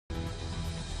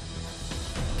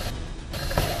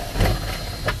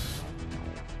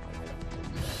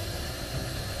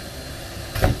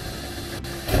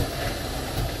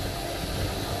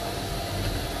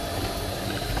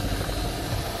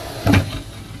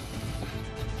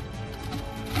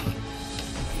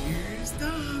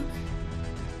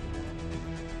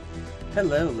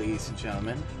Hello, ladies and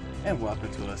gentlemen, and welcome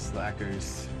to a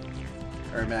Slackers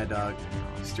or Madog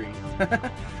stream.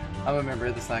 I'm a member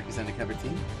of the Slackers Undercover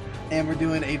Team, and we're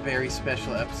doing a very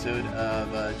special episode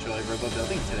of Joy of Robo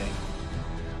Building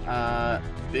today.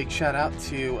 Big shout out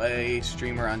to a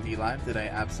streamer on Dlive that I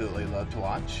absolutely love to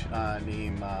watch,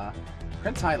 named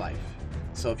Prince Highlife.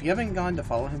 So if you haven't gone to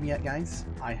follow him yet, guys,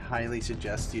 I highly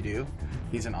suggest you do.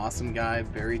 He's an awesome guy,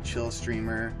 very chill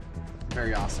streamer,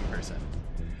 very awesome person.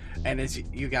 And as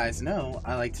you guys know,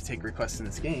 I like to take requests in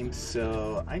this game,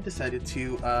 so I decided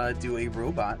to do a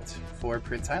robot for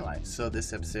Prince Highlife. So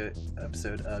this episode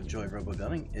of Joy of Robo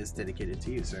Building is dedicated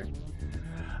to you, sir.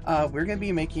 We're going to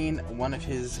be making one of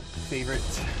his favorite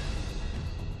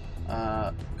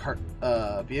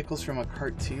vehicles from a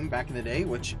cartoon back in the day,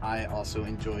 which I also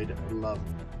loved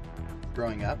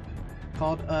growing up,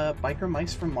 called Biker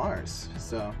Mice from Mars.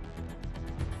 So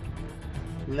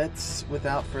let's,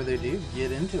 without further ado,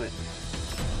 get into it.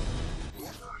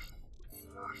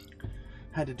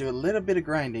 Had to do a little bit of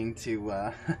grinding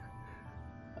to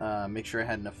make sure I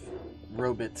had enough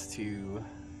robits to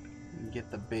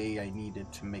get the bay I needed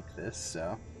to make this.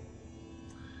 So,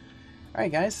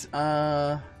 alright guys,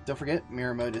 don't forget,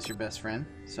 mirror mode is your best friend.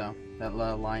 So that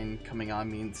line coming on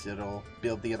means it'll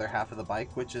build the other half of the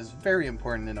bike, which is very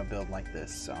important in a build like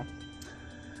this. So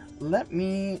let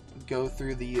me go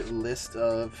through the list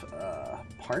of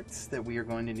parts that we are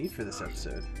going to need for this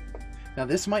episode. Now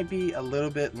this might be a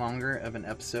little bit longer of an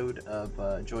episode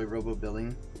of Joy Robo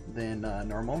Building than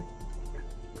normal.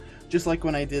 Just like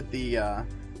when I did the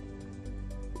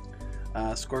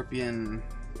Scorpion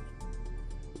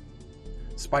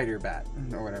Spider Bat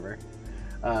or whatever.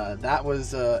 That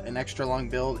was an extra long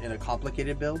build and a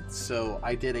complicated build, so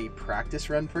I did a practice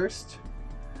run first.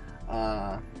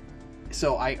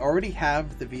 So I already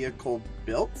have the vehicle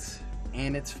built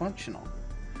and it's functional,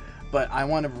 but I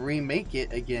want to remake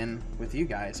it again with you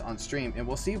guys on stream, and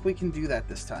we'll see if we can do that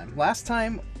this time. Last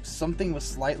time something was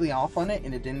slightly off on it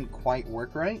and it didn't quite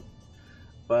work right,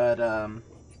 but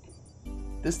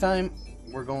this time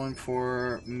we're going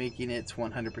for making it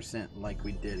 100% like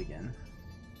we did again.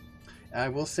 I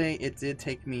will say it did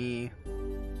take me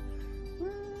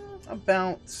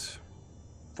about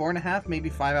 4.5, maybe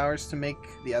 5 hours to make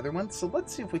the other one, so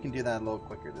let's see if we can do that a little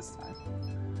quicker this time.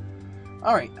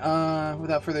 Alright,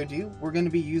 without further ado, we're going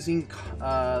to be using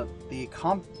the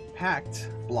compact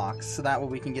blocks, so that way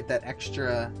we can get that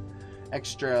extra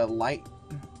light,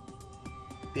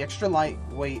 the extra light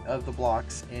weight of the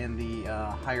blocks and the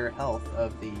higher health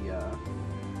of the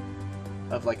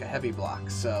of like a heavy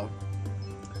block. So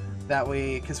that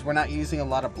way, because we're not using a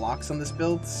lot of blocks on this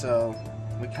build, so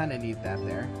we kind of need that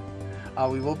there.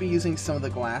 We will be using some of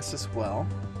the glass as well,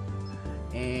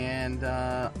 and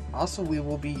also we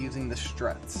will be using the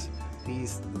struts,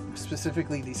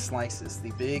 specifically these slices,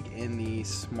 the big and the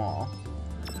small.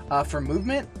 For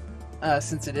movement,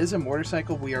 since it is a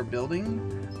motorcycle we are building,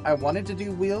 I wanted to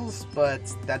do wheels, but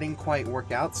that didn't quite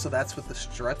work out, so that's what the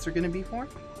struts are going to be for.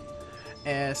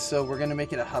 And so we're going to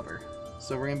make it a hover.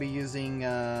 So we're going to be using,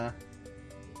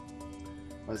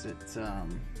 what is it, I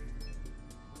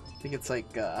think it's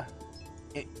like,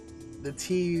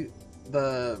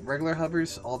 the regular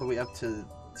hovers all the way up to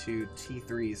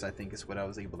T3s, I think is what I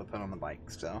was able to put on the bike.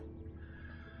 So,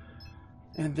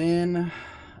 and then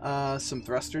some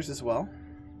thrusters as well.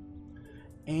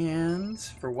 And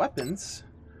for weapons,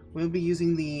 we'll be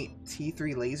using the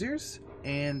T3 lasers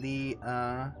and the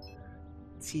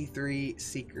T3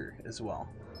 seeker as well.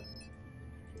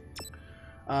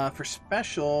 For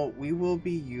special, we will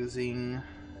be using...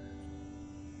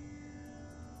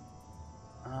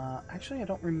 actually, I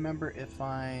don't remember if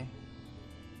I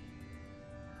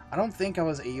don't think I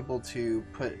was able to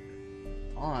put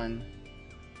on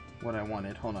what I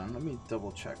wanted. Hold on, let me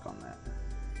double check on that.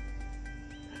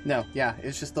 No, yeah,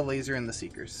 it's just the laser and the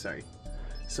seekers, sorry.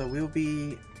 So we'll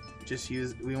be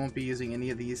we won't be using any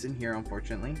of these in here,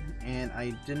 unfortunately, and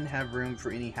I didn't have room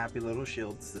for any happy little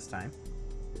shields this time.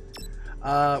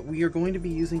 We are going to be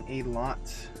using a lot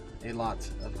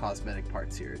of cosmetic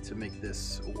parts here to make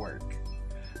this work.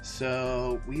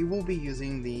 So we will be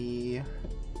using the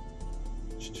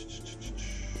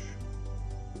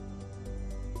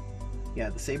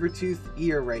saber-tooth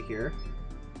ear right here.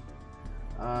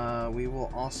 We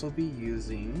will also be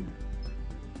using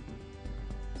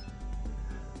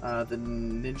the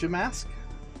ninja mask.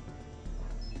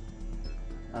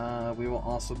 We will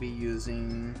also be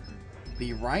using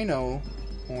the rhino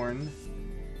horn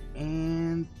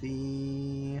and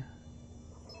the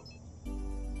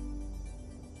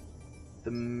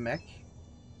mech,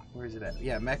 where is it at?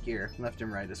 Yeah, mech ear, left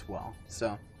and right as well.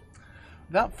 So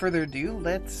without further ado,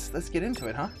 let's get into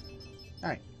it, huh?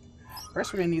 Alright.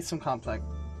 First, we're going to need some we're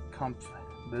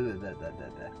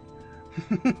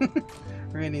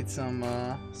going to need some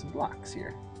blocks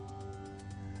here.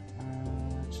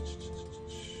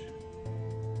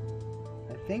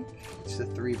 I think it's a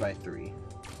 3x3.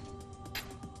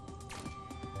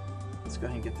 Let's go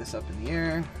ahead and get this up in the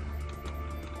air.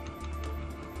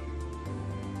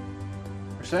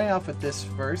 We're starting off with this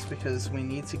first because we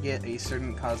need to get a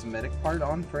certain cosmetic part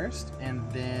on first, and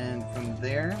then from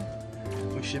there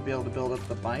we should be able to build up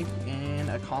the bike and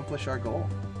accomplish our goal.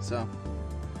 So,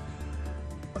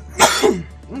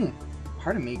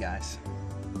 pardon me, guys.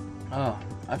 Oh,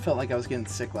 I felt like I was getting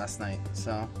sick last night,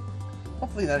 so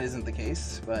hopefully that isn't the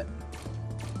case, but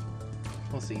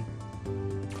we'll see.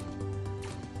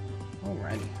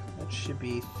 Alrighty, that should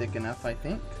be thick enough, I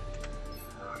think.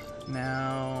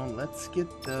 Now, let's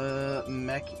get the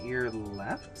mech ear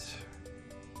left.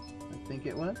 I think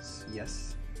it was.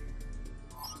 Yes.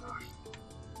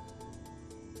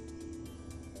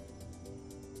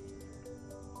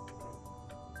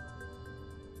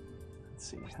 Let's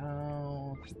see,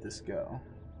 how did this go?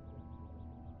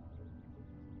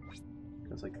 It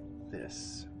goes like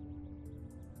this.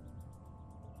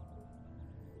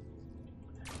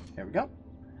 There we go.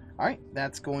 Alright,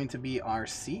 that's going to be our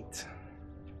seat.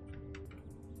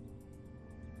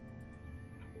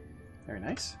 Very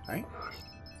nice. Alright.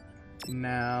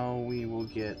 Now we will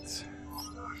get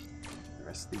the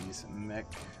rest of these mech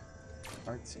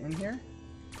parts in here.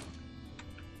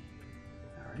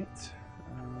 Alright.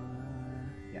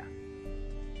 Yeah.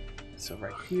 So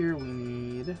right here we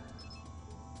need...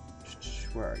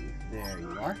 Where are you? There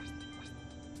you are.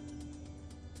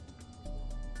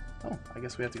 Oh, I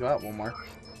guess we have to go out one more.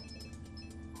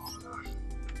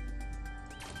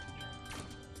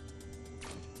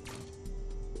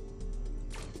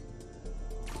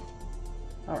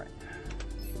 Alright.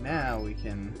 Now we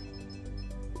can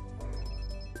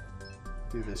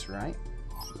do this right.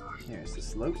 Here's the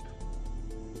slope.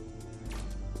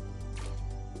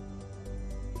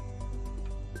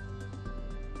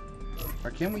 Or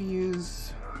can we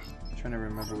use... I'm trying to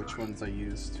remember which ones I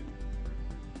used.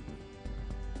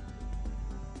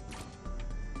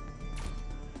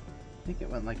 I think it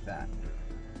went like that.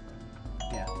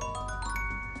 Yeah.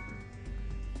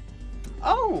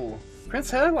 Oh!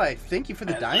 Prince Heatherlife, thank you for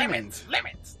the diamonds.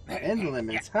 Lemons. And the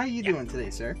lemons. How are you doing today,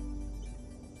 sir?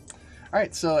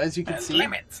 Alright, so as you can see...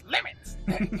 Lemons.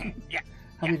 Yeah.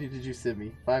 How many did you send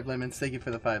me? 5 lemons. Thank you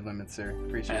for the 5 lemons, sir.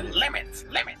 Appreciate it. Lemons.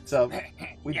 So,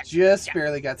 we just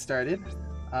barely got started.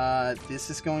 This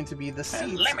is going to be the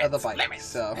seats of the bike. Lemons.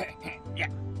 So, Yeah.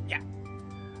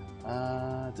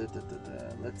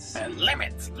 let's see.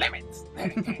 Lemons.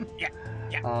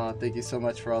 Yeah. Thank you so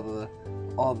much for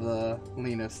all the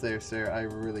Linus there, sir. I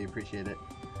really appreciate it.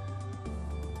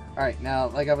 Alright, now,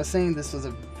 like I was saying, this was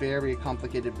a very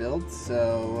complicated build,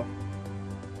 so...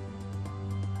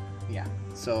 Yeah,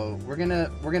 so we're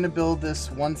gonna build this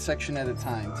one section at a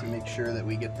time to make sure that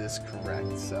we get this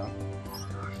correct. So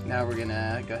now we're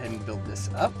gonna go ahead and build this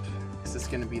up. This is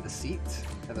gonna be the seat,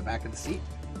 at the back of the seat.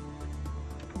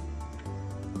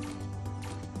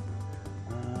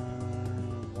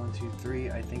 1, 2,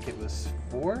 3. I think it was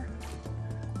 4,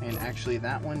 and actually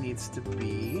that one needs to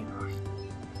be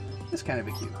this kind of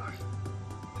a cube.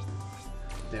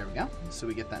 There we go. So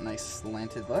we get that nice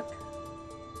slanted look.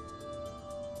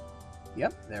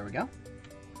 Yep, there we go.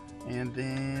 And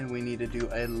then we need to do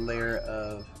a layer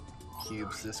of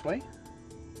cubes this way.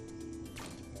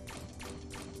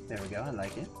 There we go, I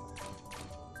like it.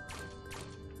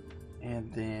 And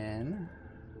then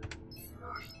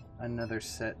another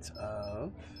set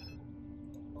of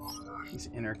these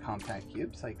inner compact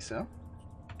cubes, like so.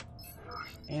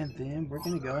 And then we're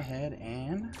going to go ahead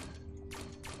and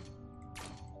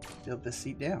build this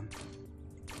seat down.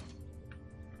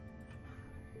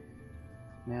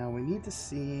 Now we need to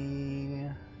see...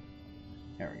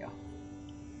 There we go.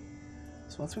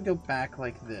 So once we go back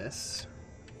like this,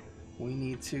 we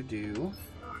need to do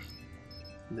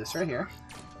this right here.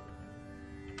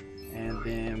 And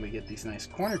then we get these nice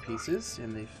corner pieces,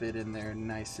 and they fit in there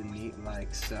nice and neat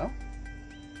like so.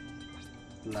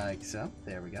 Like so.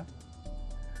 There we go.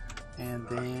 And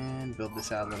then build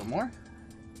this out a little more.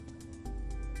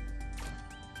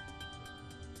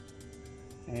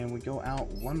 And we go out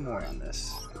one more on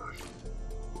this.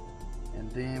 And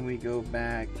then we go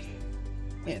back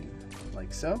in,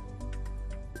 like so.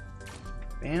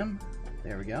 Bam.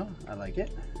 There we go. I like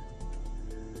it.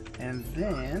 And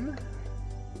then...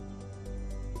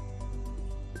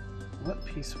 what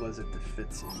piece was it that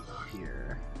fits in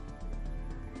here?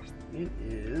 It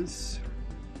is...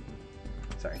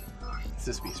 sorry. It's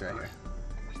this piece right here.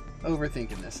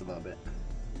 overthinking this a little bit.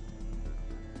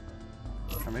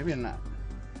 Or maybe I'm not.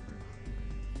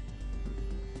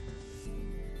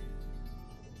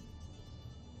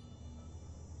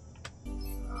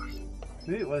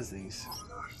 Maybe it was these.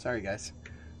 Sorry, guys.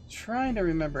 Trying to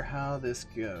remember how this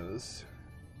goes.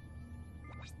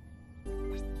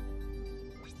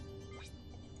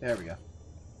 There we go.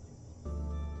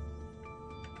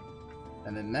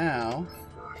 And then now,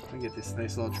 we get this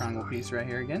nice little triangle piece right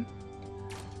here again.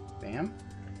 Bam.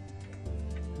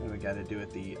 And we got to do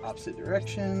it the opposite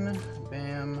direction.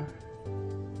 Bam.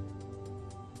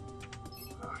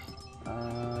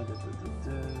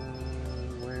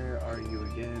 Where are you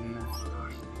again?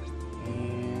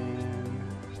 And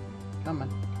come on.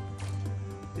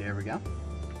 There we go.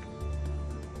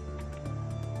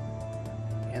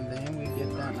 And then we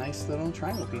get that nice little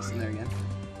triangle piece in there again.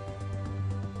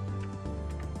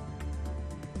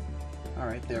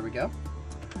 Alright, there we go.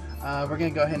 We're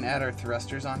going to go ahead and add our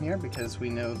thrusters on here because we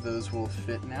know those will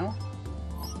fit now.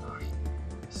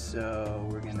 So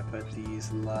we're going to put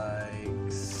these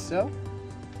like so.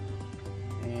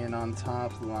 And on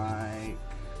top like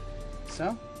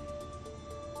so.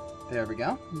 There we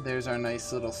go. There's our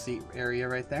nice little seat area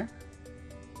right there.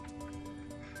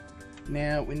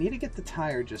 Now we need to get the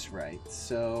tire just right.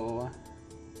 So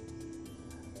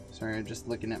sorry, I'm just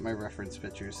looking at my reference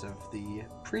pictures of the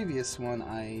previous one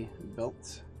I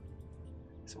built.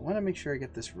 So I want to make sure I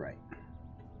get this right.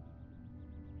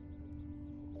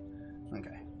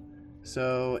 Okay.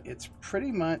 So it's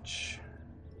pretty much,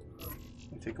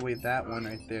 we take away that one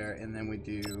right there, and then we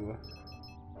do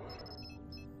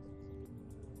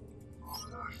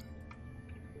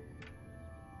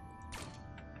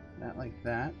that like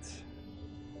that.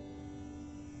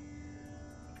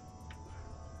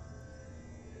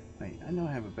 Wait, I know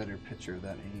I have a better picture of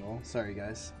that angle. Sorry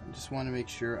guys. I just want to make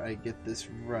sure I get this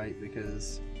right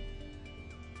because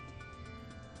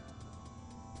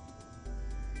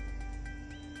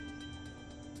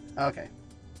okay.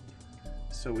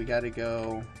 So we got to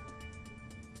go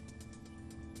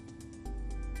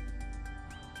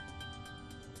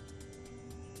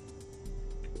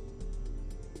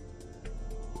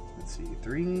let's see,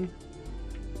 3.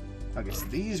 Okay, so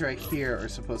these right here are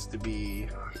supposed to be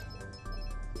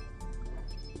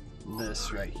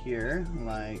this right here,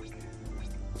 like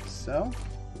so.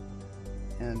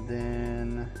 And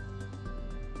then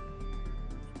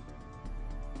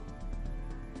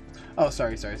oh,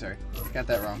 sorry. Got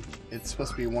that wrong. It's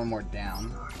supposed to be one more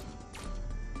down.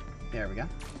 There we go.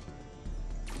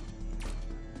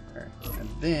 Right. And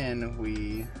then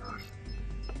we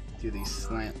do these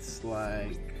slants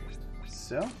like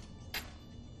so.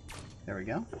 There we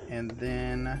go. And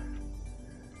then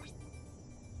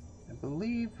I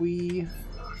believe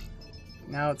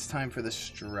now it's time for the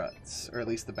struts, or at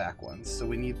least the back ones. So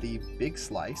we need the big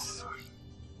slice.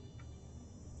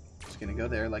 Just gonna go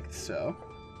there like so.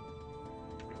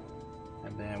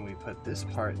 And then we put this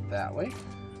part that way.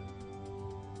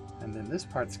 And then this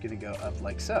part's gonna go up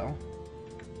like so.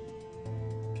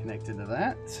 Connected to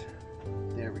that.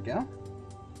 There we go.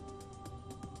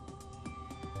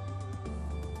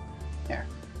 There.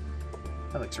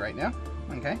 That looks right now.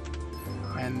 Okay.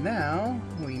 And now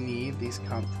we need these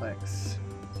complex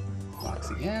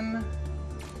blocks again.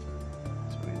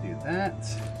 So we're going to do that,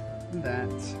 and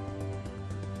that.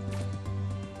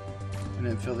 And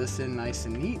then fill this in nice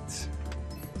and neat.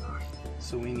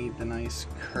 So we need the nice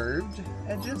curved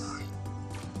edges.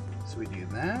 So we do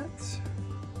that,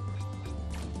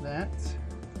 that,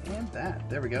 and that.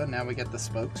 There we go. Now we get the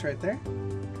spokes right there.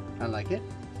 I like it.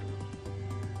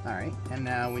 Alright, and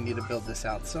now we need to build this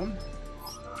out some.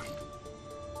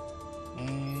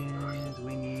 And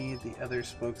we need the other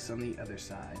spokes on the other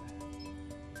side.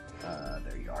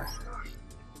 There you are.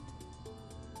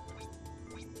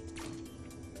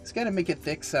 Just gotta make it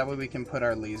thick so that way we can put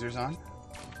our lasers on.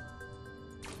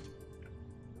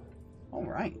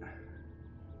 Alright.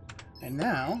 And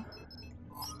now,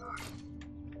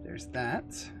 there's that.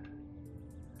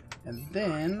 And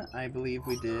then, I believe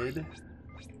we did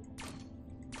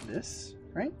this,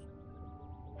 right?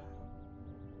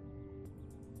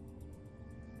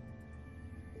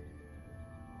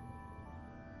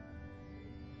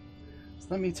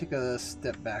 Let me take a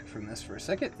step back from this for a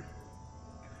second,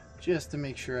 just to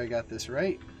make sure I got this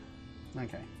right.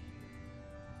 Okay.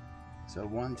 So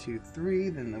 1, 2, 3,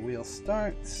 then the wheel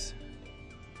starts,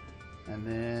 and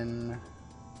then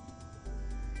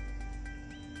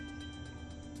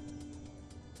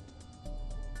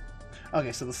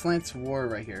okay, so the slants were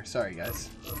right here. Sorry guys.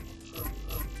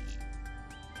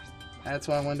 That's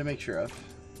what I wanted to make sure of.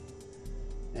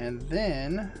 And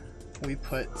then we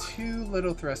put 2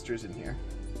 little thrusters in here.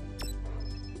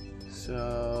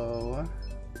 So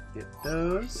get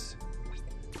those.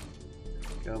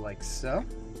 Go like so.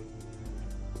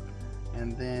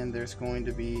 And then there's going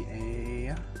to be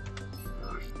a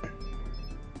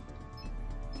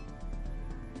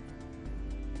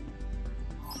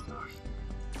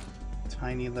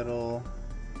tiny little...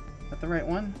 Is that the right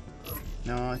one?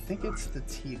 No, I think it's the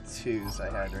T2s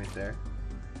I had right there.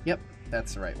 Yep,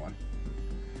 that's the right one.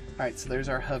 Alright, so there's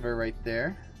our hover right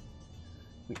there.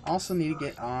 We also need to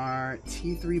get our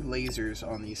T3 lasers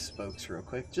on these spokes real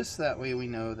quick, just so that way we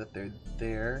know that they're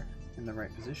there in the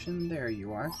right position. There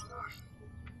you are.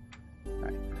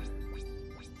 Alright.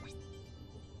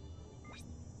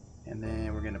 And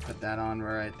then we're going to put that on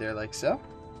right there like so.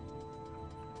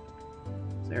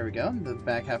 There we go. The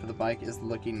back half of the bike is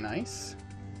looking nice.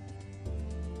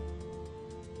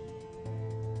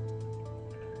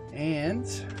 And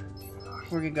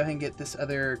we're going to go ahead and get this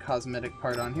other cosmetic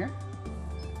part on here.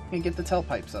 And get the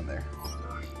tailpipes on there.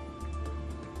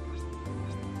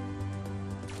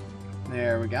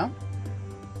 There we go.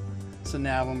 So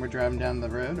now when we're driving down the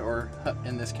road, or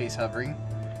in this case hovering,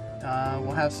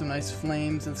 we'll have some nice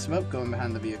flames and smoke going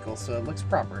behind the vehicle, so it looks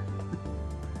proper.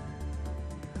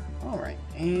 Alright,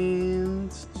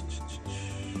 and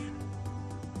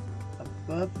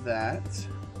above that,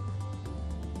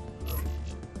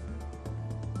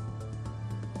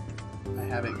 I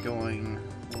have it going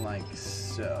like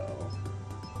so.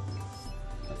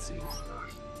 Let's see.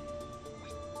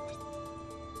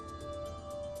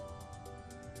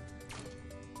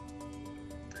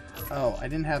 Oh, I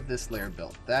didn't have this layer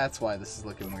built. That's why this is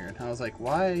looking weird. I was like,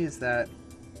 why is that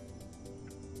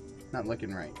not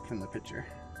looking right from the picture?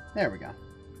 There we go.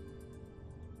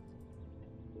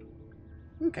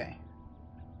 Okay.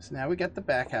 So now we got the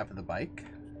back half of the bike.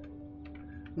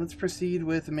 Let's proceed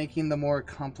with making the more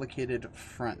complicated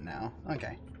front now.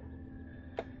 Okay.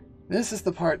 This is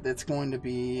the part that's going to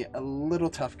be a little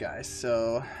tough, guys,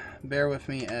 so bear with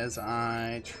me as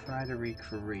I try to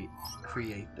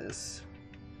create this.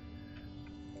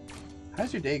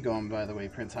 How's your day going, by the way,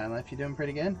 Prince High Life? You doing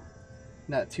pretty good?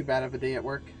 Not too bad of a day at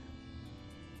work?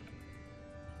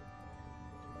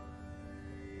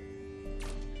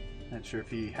 Not sure if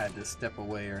he had to step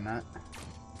away or not.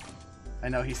 I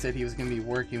know he said he was going to be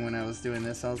working when I was doing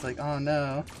this. I was like, oh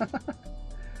no.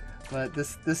 But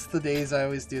this is the days I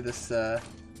always do this,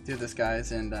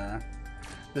 guys. And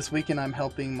this weekend I'm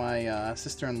helping my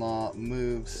sister-in-law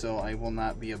move, so I will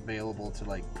not be available to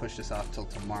like push this off till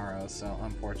tomorrow. So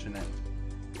unfortunate.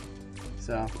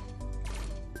 So,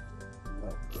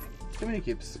 oh, too many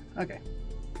cubes. Okay.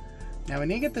 Now we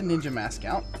need to get the ninja mask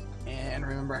out and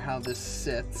remember how this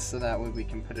sits, so that way we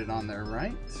can put it on there,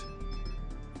 right?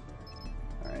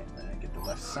 Alright, then I get the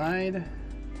left side.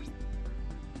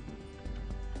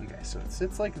 Okay, so it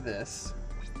sits like this.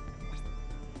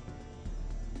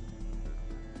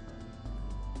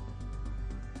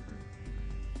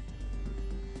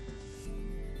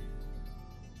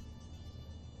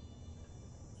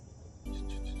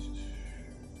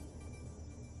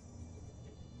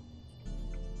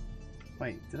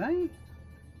 Wait, did I?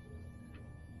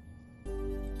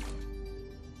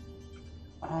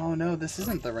 Oh no, this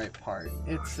isn't the right part.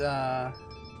 It's,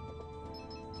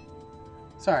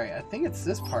 sorry, I think it's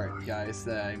this part, guys,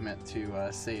 that I meant to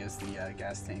say as the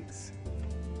gas tanks.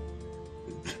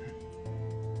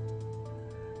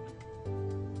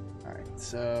 Alright,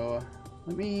 so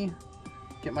let me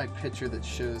get my picture that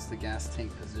shows the gas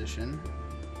tank position.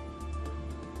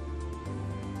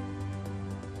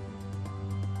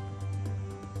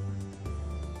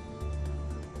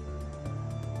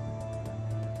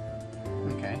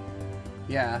 Okay,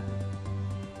 yeah.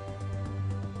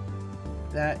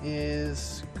 That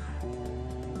is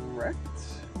correct.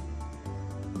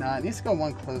 Nah, it needs to go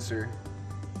one closer.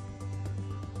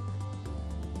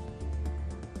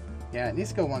 Yeah, it needs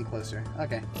to go one closer.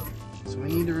 Okay. So we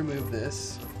need to remove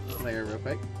this layer real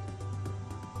quick.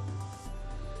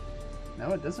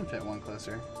 No, it doesn't fit one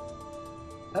closer.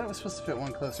 I thought it was supposed to fit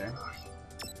one closer.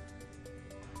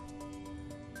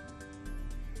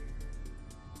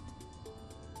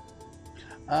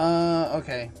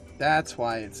 Okay. That's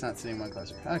why it's not sitting one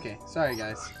closer. Okay, sorry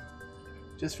guys.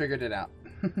 Just figured it out.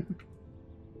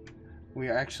 We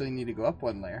actually need to go up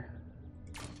one layer.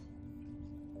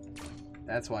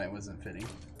 That's why it wasn't fitting.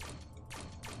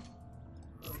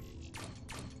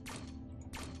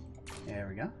 There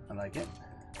we go. I like it.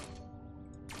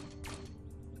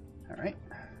 Alright.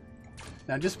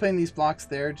 Now just putting these blocks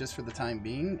there just for the time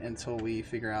being until we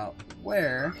figure out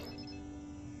where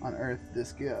on earth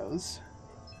this goes.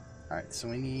 Alright, so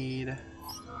we need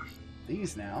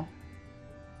these now.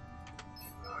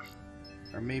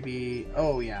 Or maybe...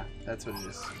 oh yeah, that's what it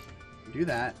is. do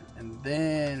that, and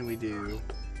then we do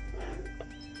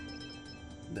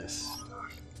this.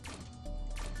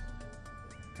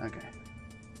 Okay.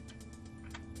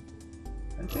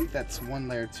 I think that's one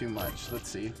layer too much. Let's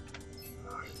see.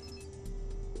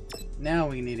 Now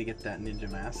we need to get that ninja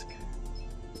mask.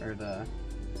 Or the...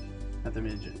 Not the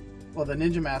ninja... Well, the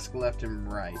ninja mask left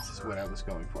and right is what I was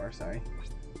going for, sorry.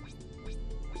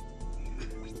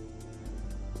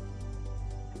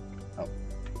 Oh.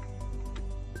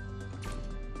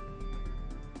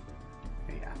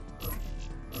 Okay, yeah.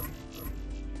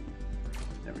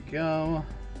 There we go.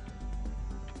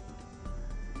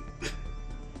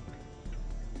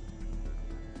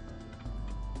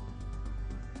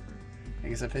 I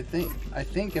guess if I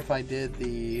think if I did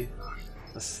the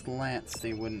slants,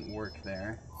 they wouldn't work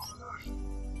there.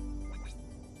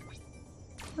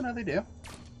 Oh, no, they do.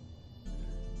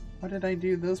 Why did I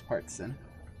do those parts then?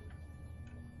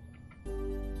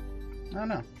 I don't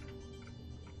know.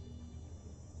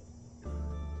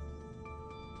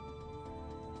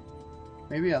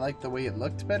 Maybe I like the way it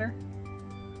looked better.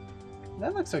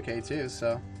 That looks okay too,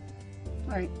 so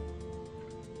alright.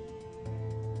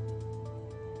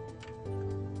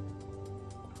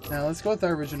 Now let's go with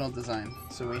our original design.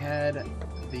 So we had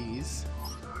these.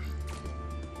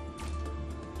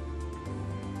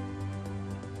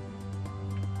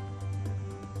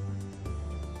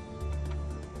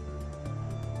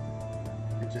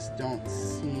 I just don't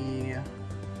see...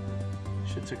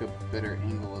 Should took a better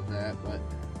angle of that, but...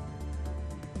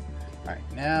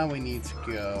 Alright, now we need to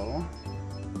go...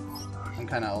 I'm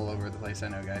kind of all over the place, I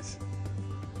know, guys.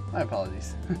 My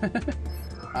apologies.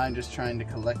 I'm just trying to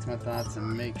collect my thoughts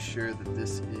and make sure that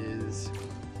this is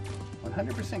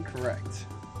 100% correct.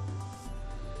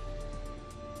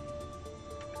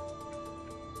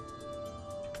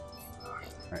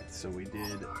 Alright, so we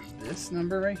did this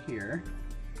number right here.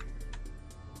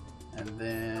 And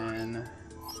then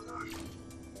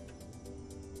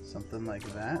something like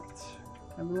that,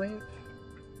 I believe.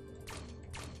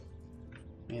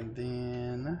 And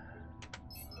then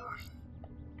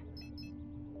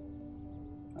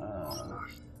oh,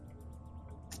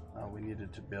 we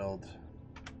needed to build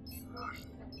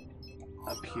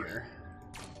up here.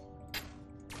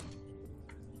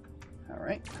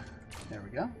 Alright, there we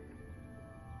go.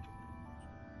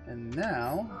 And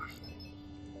now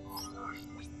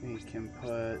we can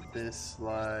put this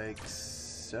like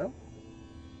so.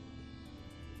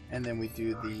 And then we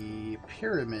do the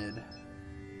pyramid.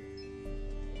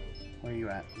 Where are you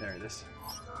at? There it is.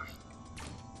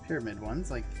 Pyramid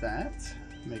ones like that.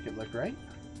 Make it look right.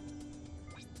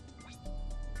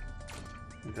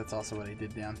 I think that's also what I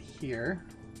did down here.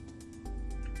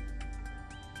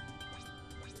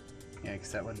 Yeah,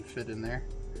 because that wouldn't fit in there.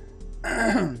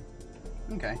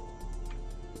 Okay.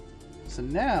 So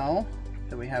now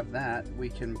that we have that, we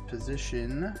can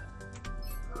position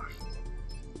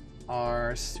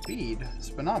our speed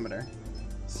speedometer.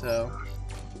 So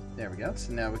there we go.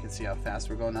 So now we can see how fast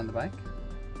we're going on the bike.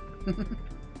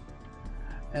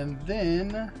 And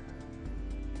then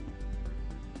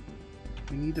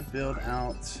we need to build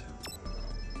out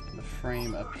the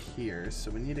frame up here.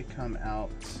 So we need to come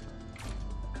out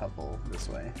a couple this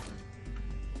way.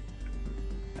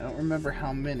 I don't remember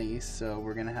how many, so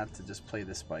we're gonna have to just play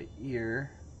this by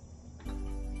ear.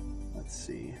 Let's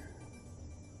see.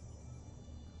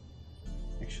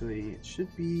 Actually, it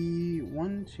should be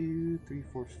 1, 2, 3,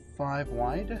 4, 5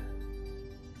 wide.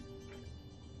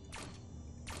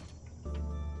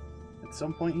 At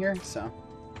some point here, so.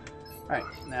 Alright,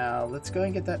 now let's go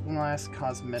and get that last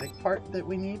cosmetic part that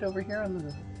we need over here on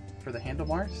the, for the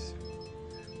handlebars.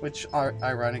 Which, are,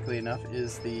 ironically enough,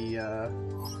 is the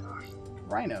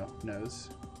rhino nose.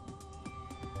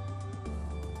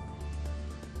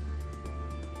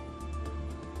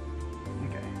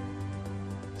 Okay.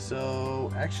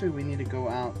 So, actually we need to go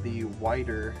out the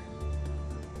wider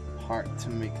part to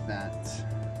make that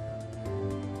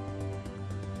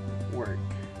work.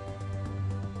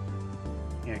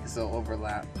 Yeah, because they'll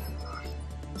overlap.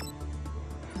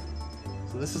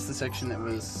 So this is the section that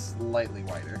was slightly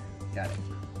wider. Got it.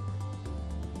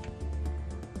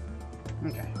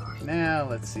 Okay, now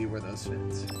let's see where those fit.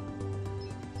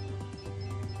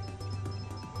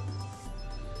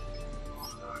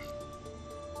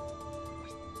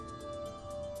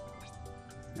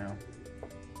 No.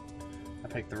 I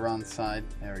picked the wrong side.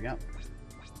 There we go.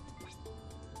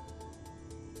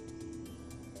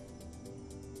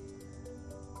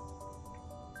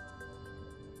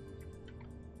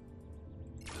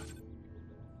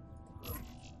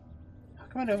 How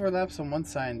come it overlaps on one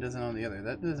side and doesn't on the other?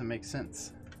 That doesn't make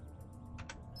sense.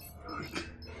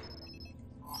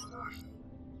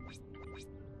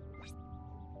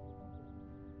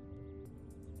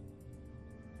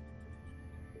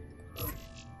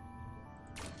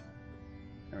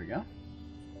 go.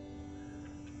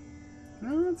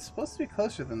 No, it's supposed to be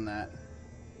closer than that.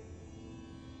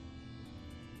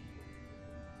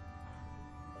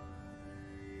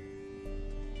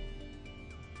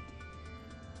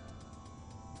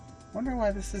 Wonder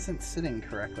why this isn't sitting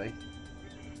correctly.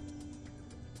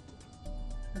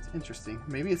 That's interesting.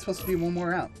 Maybe it's supposed to be one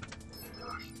more out.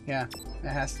 Yeah,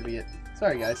 that has to be it.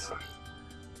 Sorry, guys.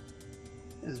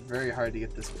 It is very hard to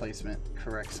get this placement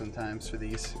correct sometimes for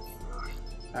these.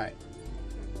 Alright.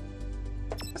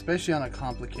 Especially on a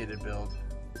complicated build.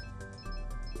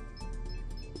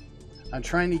 I'm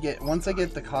trying to get, once I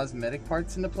get the cosmetic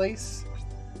parts into place,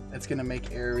 it's going to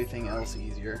make everything else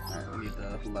easier. Alright, we need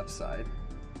the left side.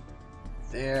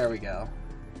 There we go.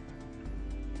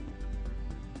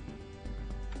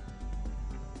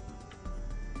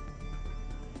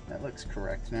 That looks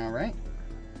correct now, right?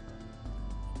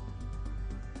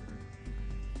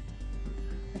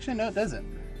 Actually, no, it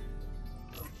doesn't.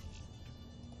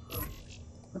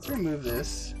 Let's remove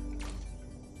this.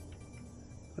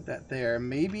 Put that there.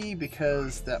 Maybe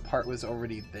because that part was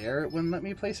already there, it wouldn't let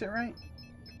me place it right.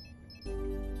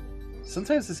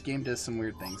 Sometimes this game does some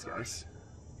weird things, guys.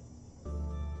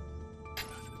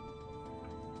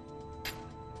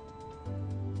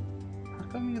 How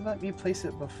come you let me place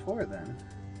it before then?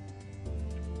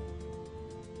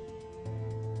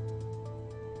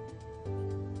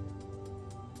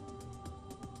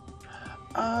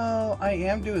 Oh, I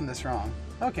am doing this wrong.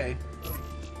 Okay.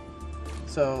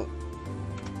 So,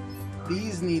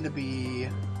 these need to be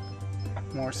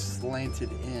more slanted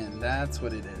in. That's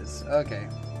what it is. Okay.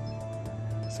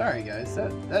 Sorry, guys.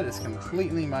 That is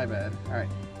completely my bad. Alright.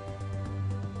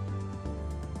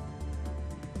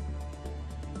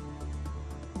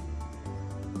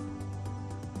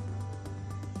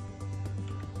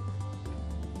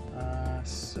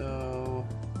 So...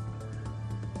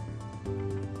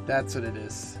 that's what it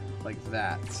is. Like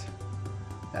that.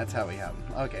 That's how we have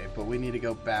them. Okay, but we need to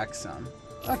go back some.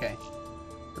 Okay.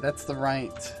 But that's the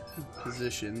right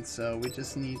position, so we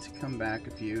just need to come back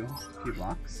a few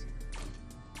blocks.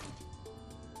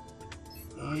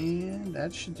 And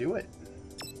that should do it.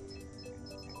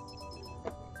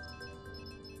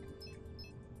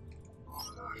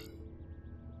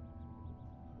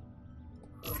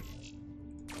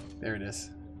 There it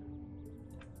is.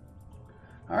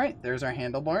 Alright, there's our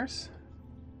handlebars.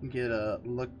 Get a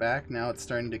look back. Now it's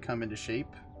starting to come into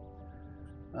shape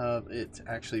of it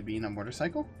actually being a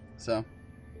motorcycle. So,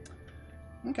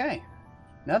 okay.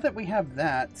 Now that we have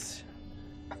that,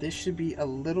 this should be a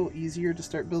little easier to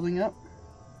start building up.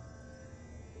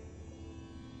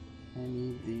 I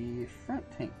need the front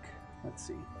tank. Let's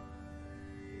see.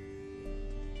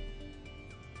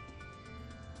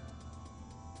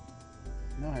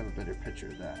 Now I have a better picture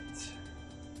of that.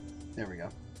 There we go.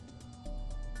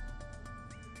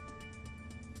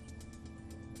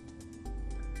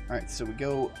 Alright, so we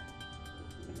go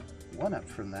one up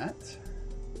from that.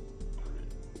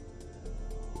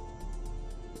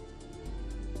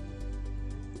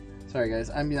 Sorry guys,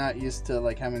 I'm not used to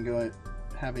like having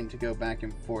to go back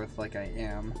and forth like I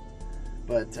am.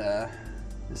 But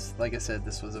this, like I said,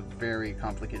 this was a very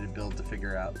complicated build to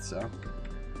figure out, so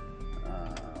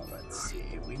let's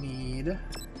see, we need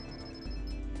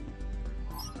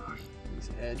these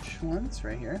edge ones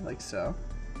right here, like so.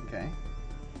 Okay.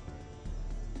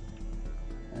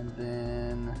 And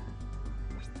then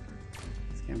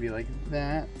it's gonna be like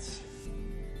that.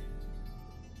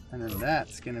 And then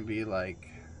that's gonna be like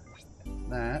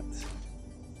that.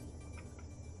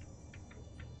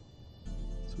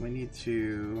 So we need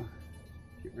to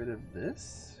get rid of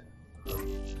this.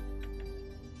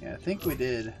 Yeah, I think we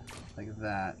did like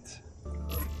that.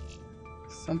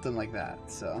 Something like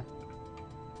that, so.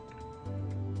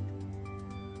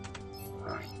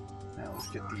 Alright, now let's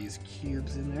get these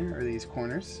cubes in there, or these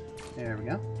corners. There we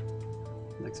go.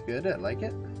 Looks good, I like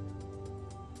it.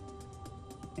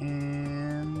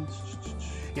 And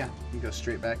yeah, you go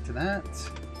straight back to that.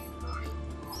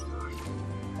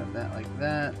 Have that like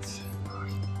that.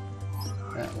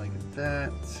 That like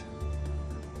that.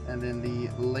 And then the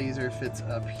laser fits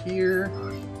up here.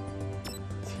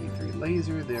 T3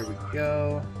 laser, there we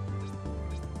go.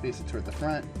 Face it toward the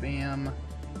front, bam.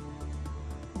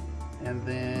 And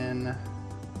then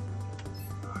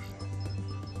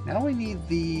now we need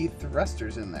the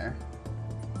thrusters in there.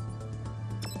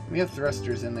 We have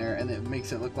thrusters in there and it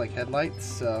makes it look like headlights,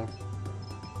 so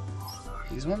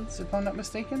these ones, if I'm not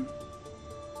mistaken.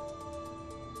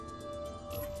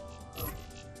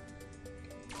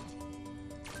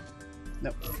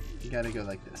 Nope, you gotta go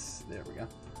like this. There we go.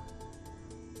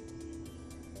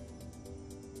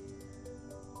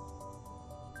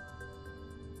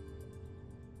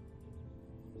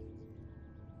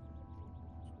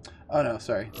 Oh no,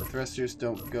 sorry. The thrusters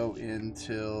don't go in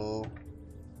till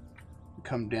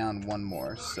come down one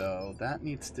more, so that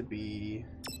needs to be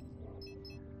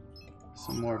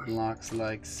some more blocks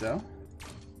like so.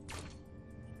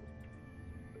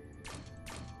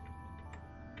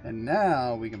 And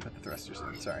now we can put the thrusters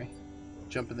in. Sorry.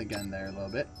 Jumping the gun there a little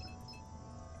bit.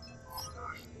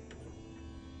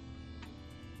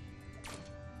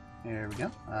 There we go.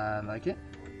 I like it.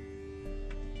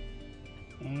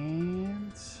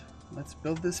 And let's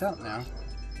build this out now.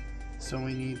 So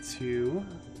we need to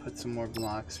put some more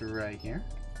blocks right here.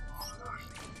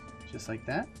 Just like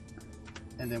that.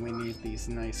 And then we need these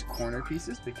nice corner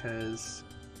pieces because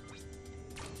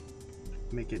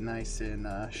make it nice and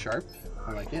sharp.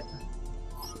 I like it.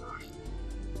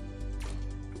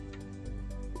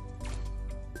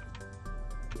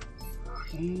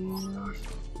 And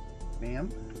bam.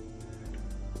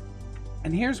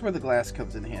 And here's where the glass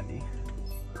comes in handy.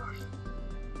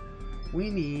 We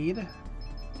need a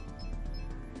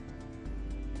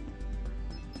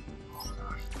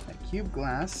cube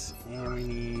glass and we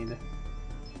need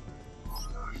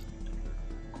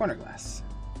corner glass.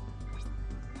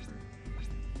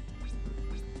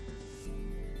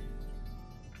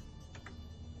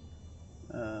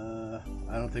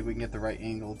 I don't think we can get the right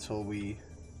angle till we...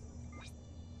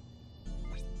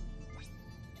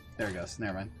 There it goes.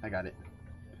 Never mind. I got it.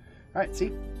 Alright,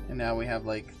 see? And now we have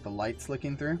like the lights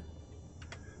looking through.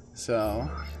 So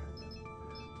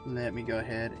let me go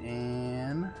ahead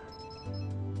and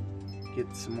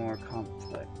get some more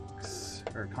complex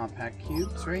or compact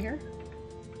cubes right here.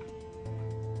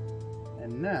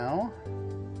 And now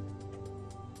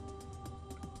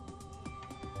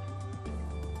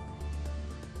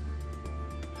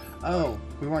oh,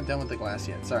 we weren't done with the glass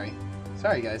yet. Sorry.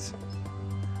 Sorry guys.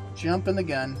 Jumping the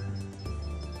gun.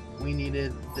 We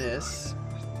needed this.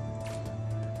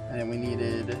 And then we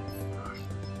needed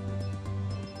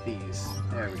these.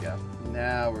 There we go.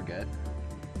 Now we're good.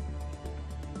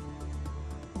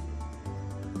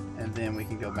 And then we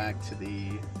can go back to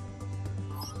the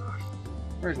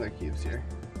regular cubes here.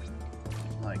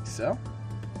 Like so.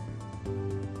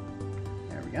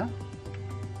 There we go.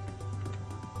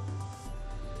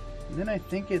 And then I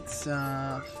think it's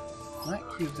flat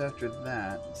cubes after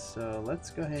that. So let's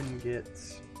go ahead and get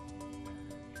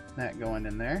that going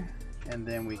in there. And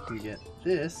then we can get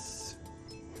this.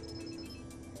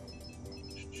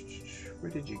 Where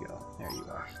did you go? There you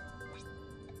are.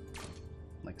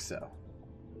 Like so.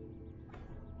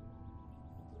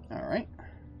 Alright.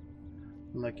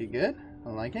 Looking good. I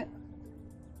like it.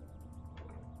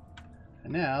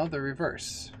 And now the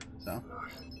reverse. So,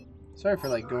 sorry for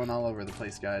like going all over the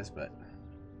place, guys, but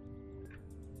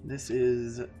this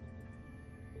is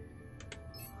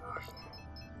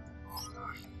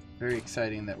very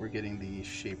exciting that we're getting the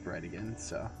shape right again,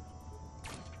 so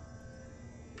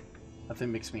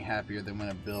nothing makes me happier than when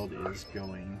a build is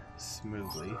going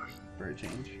smoothly for a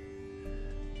change.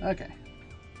 Okay.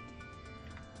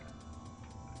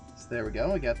 So there we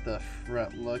go. We got the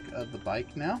front look of the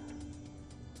bike now.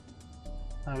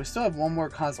 We still have one more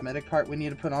cosmetic part we need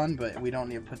to put on, but we don't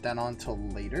need to put that on till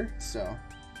later, so.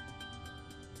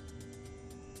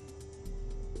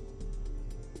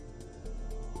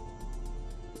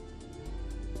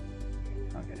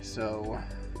 Okay, so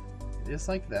it is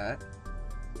like that.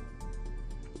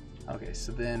 Okay,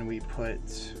 so then we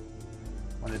put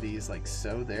one of these like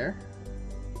so there.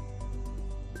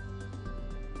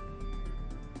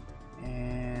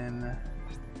 And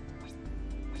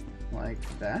like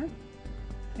that,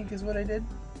 I think is what I did.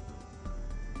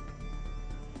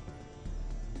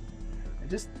 I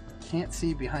just can't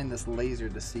see behind this laser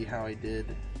to see how I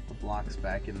did the blocks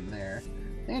back in there.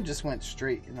 I think it just went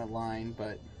straight in a line,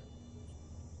 but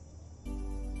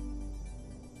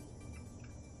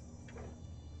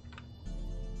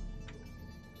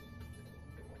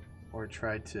or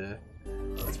tried to,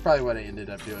 that's probably what I ended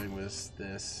up doing was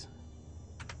this.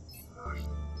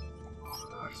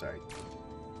 Oh, sorry,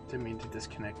 didn't mean to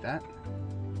disconnect that.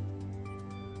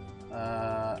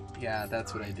 Yeah,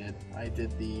 that's what I did. I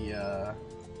did the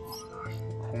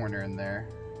corner in there.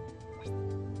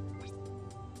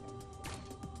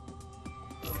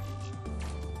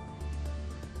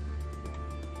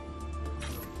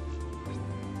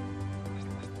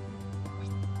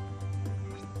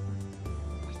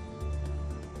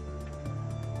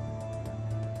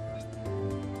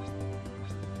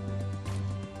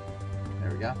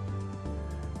 Go.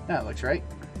 That looks right.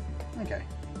 Okay.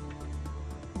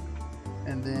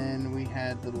 And then we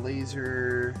had the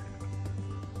laser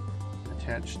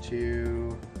attached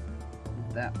to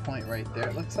that point right there,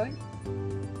 it looks like.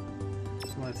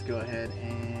 So let's go ahead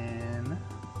and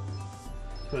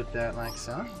put that like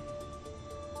so.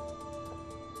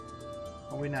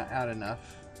 Are we not out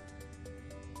enough?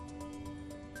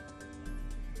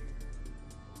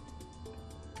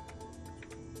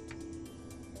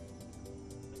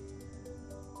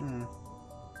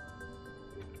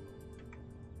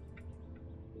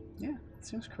 Yeah, it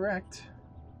seems correct.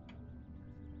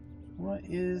 What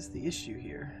is the issue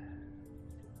here?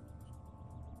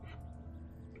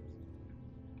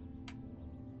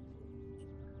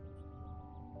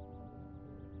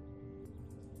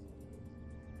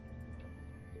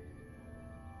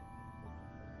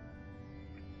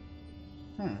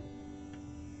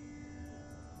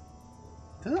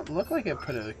 Doesn't look like I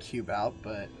put a cube out,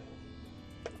 but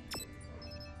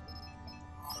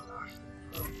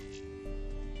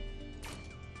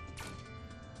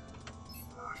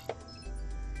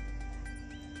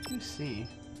you see,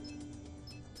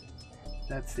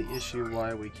 that's the issue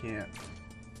why we can't.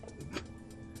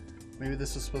 Maybe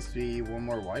this was supposed to be one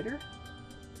more wider?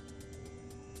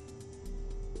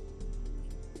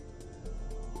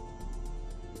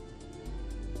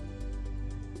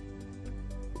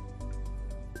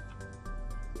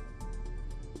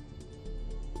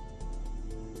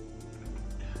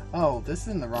 Oh, this is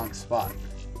in the wrong spot.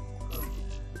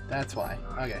 That's why.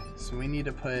 Okay, so we need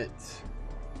to put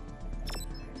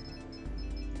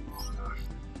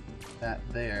that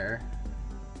there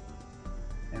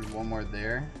and one more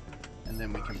there, and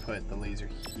then we can put the laser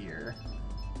here.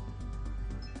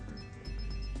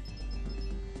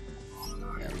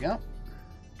 There we go.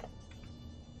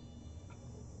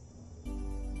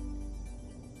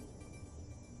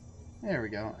 There we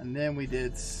go. And then we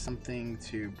did something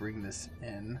to bring this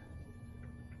in.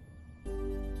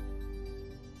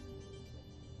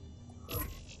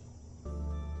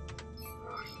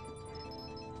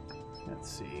 Let's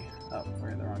see. Oh, we're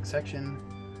in the wrong section.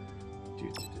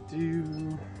 There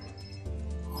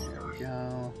we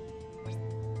go.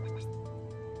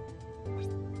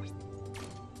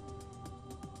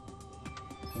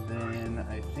 And then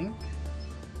I think,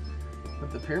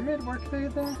 would the pyramid work there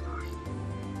then?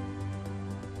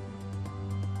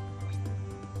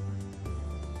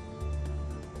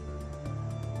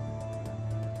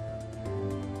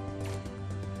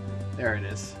 There it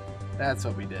is. That's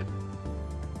what we did.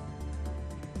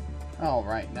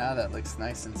 Alright, now that looks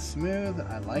nice and smooth.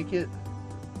 I like it.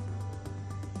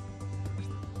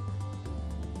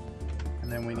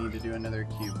 And then we need to do another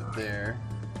cube there.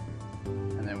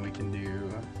 And then we can do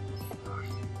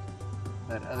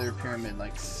that other pyramid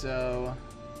like so.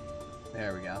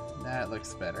 There we go. That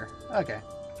looks better. Okay.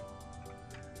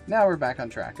 Now we're back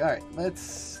on track. Alright,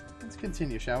 let's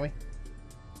continue, shall we?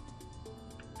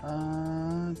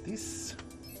 These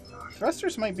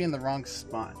thrusters might be in the wrong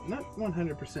spot. Not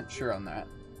 100% sure on that.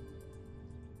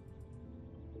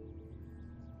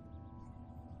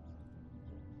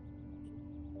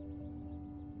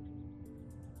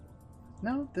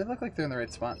 No, they look like they're in the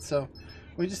right spot. So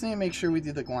we just need to make sure we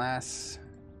do the glass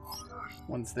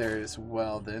ones there as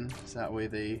well then. So that way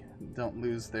they don't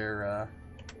lose their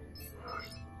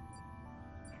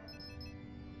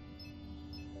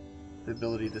the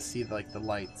ability to see like the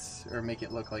lights, or make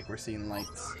it look like we're seeing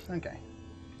lights. Okay.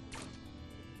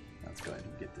 Let's go ahead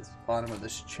and get this bottom of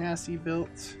this chassis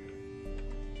built.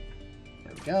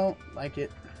 There we go. Like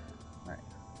it. Alright.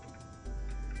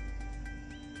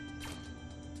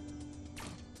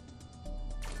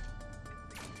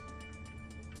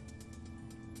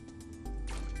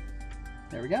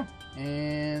 There we go.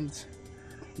 And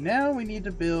now we need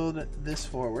to build this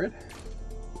forward.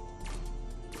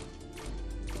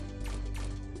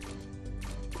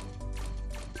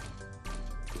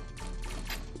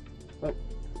 Oh.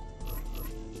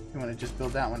 You want to just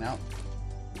build that one out?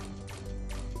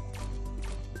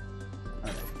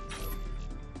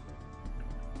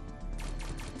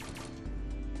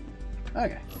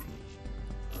 Okay.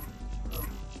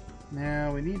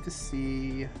 Now we need to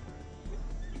see.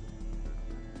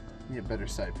 Need a better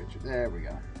side picture. There we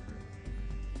go.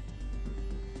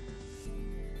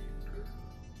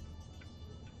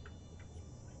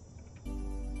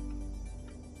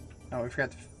 Oh, we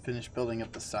forgot to finish building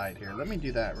up the side here. Let me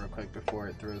do that real quick before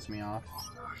it throws me off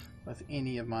with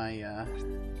any of my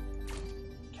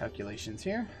calculations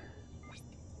here.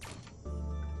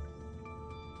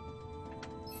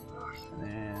 And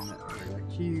then a regular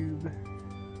cube.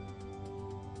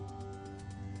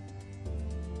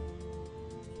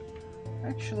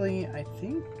 Actually, I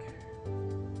think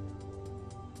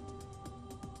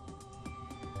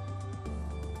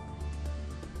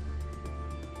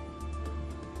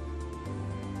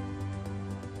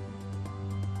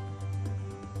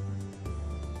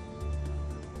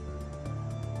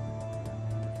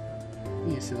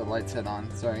You see the lights head on,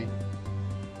 sorry.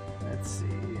 Let's see.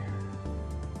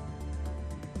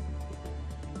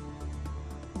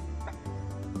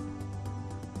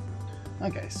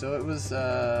 Okay, so it was,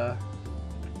 yeah,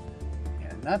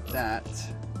 not that.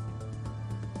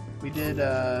 We did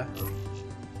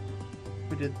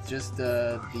just,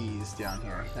 these down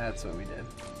here. That's what we did.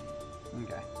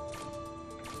 Okay.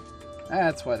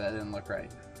 That's why that didn't look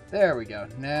right. There we go.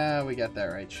 Now we got that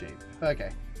right shape.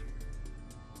 Okay.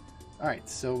 Alright,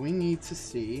 so we need to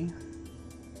see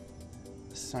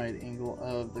the side angle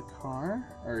of the car,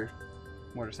 or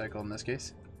motorcycle in this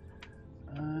case.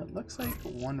 It looks like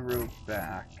one row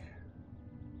back.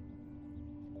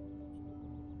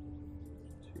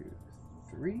 2,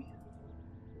 3.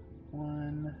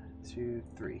 1, 2,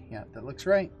 3. Yeah, that looks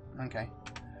right. Okay.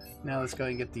 Now let's go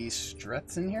and get these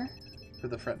struts in here for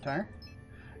the front tire.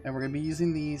 And we're going to be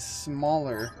using these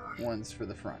smaller ones for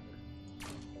the front.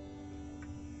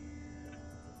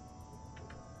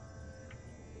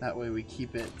 That way we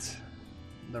keep it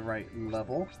the right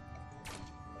level.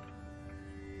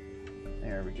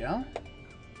 There we go.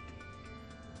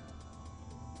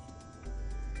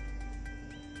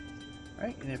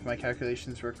 Alright, and if my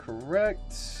calculations were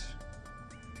correct...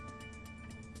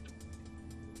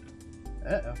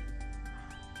 Uh-oh.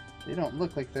 They don't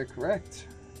look like they're correct.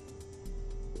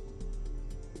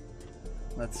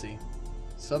 Let's see.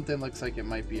 Something looks like it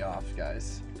might be off,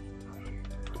 guys.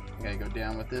 I gotta go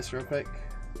down with this real quick.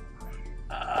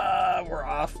 We're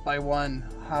off by 1.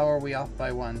 How are we off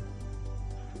by 1?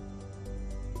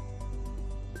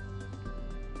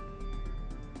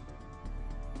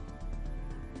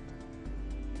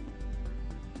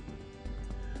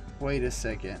 Wait a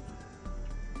second.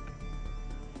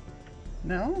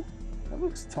 No? That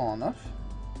looks tall enough.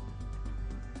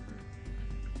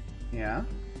 Yeah.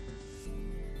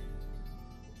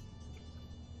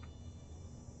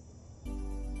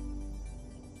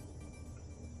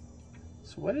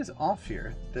 So what is off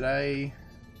here? Did I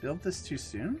build this too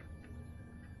soon?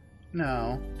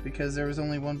 No, because there was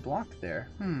only one block there.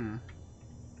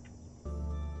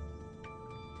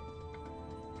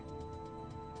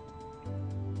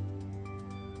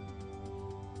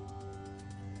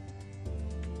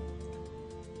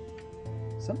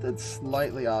 Something's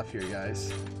slightly off here,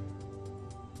 guys.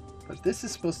 But this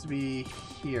is supposed to be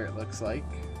here, it looks like.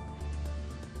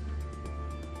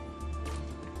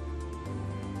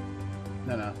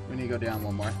 No, we need to go down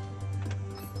one more.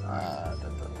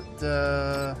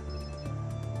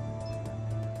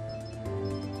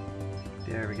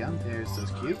 There we go. There's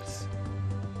those cubes.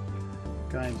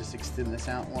 Go ahead and just extend this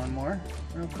out one more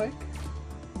real quick.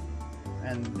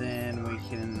 And then we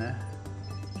can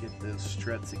get those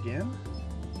struts again.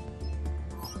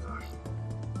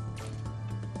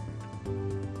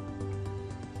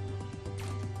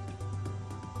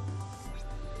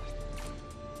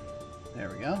 There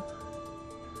we go.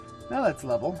 Now that's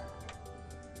level.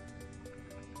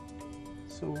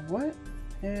 So what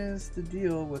is the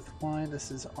deal with why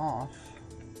this is off?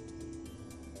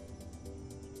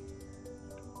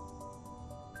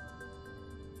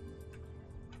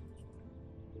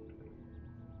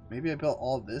 Maybe I built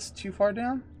all this too far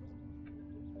down?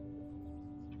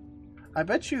 I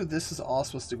bet you this is all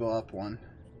supposed to go up 1.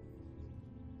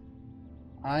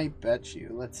 I bet you.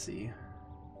 Let's see.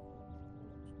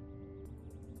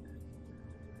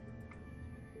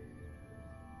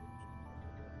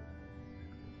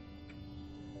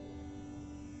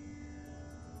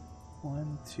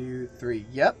 One, 2, 3.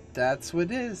 Yep, that's what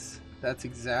it is. That's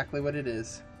exactly what it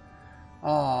is.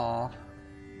 Aww.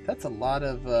 That's a lot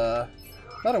of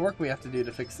work we have to do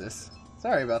to fix this.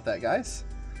 Sorry about that, guys.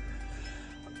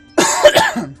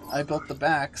 I built the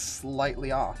back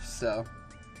slightly off, so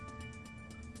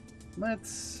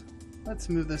let's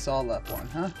move this all up 1,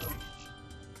 huh?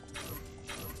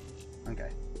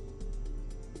 Okay.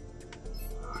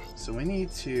 So we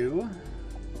need to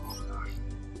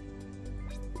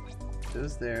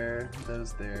those there,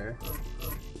 those there.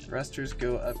 Thrusters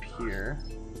go up here.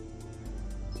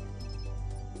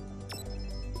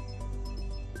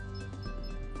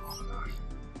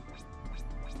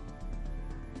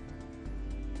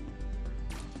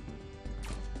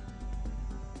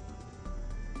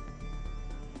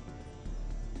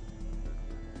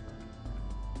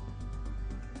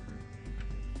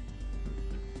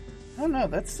 I don't know,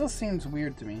 that still seems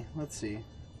weird to me. Let's see.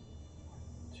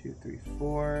 2, 3,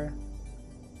 4.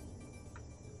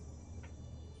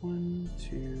 1,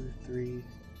 2, 3.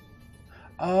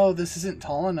 Oh, this isn't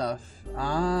tall enough.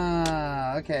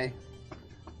 Ah, okay.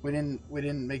 We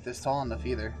didn't make this tall enough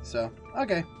either. So,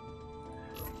 okay.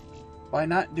 By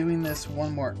not doing this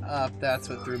one more up, that's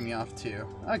what threw me off too.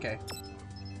 Okay.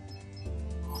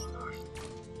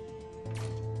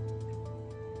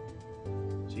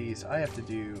 Jeez, I have to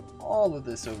do all of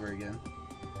this over again.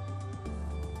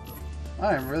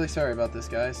 I am really sorry about this,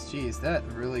 guys. Jeez, that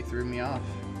really threw me off.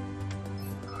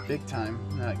 Big time,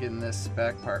 not getting this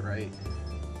back part right.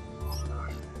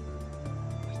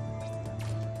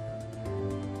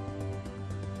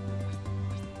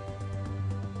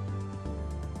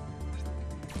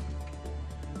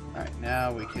 Alright,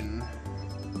 now we can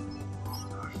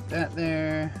put that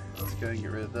there. Let's go and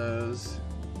get rid of those.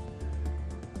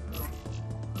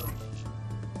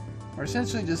 We're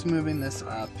essentially just moving this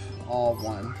up all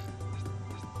one.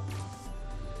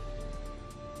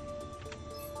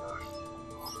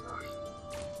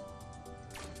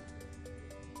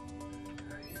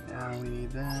 Now we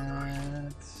need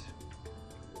that.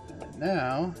 And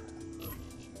now,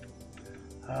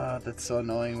 that's so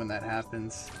annoying when that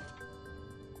happens.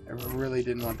 I really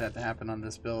didn't want that to happen on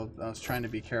this build. I was trying to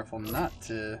be careful not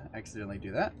to accidentally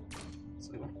do that.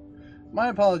 So, my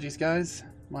apologies, guys.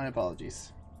 My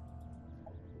apologies.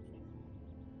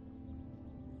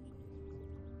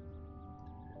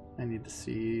 I need to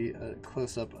see a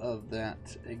close-up of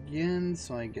that again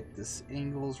so I get this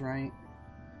angles right.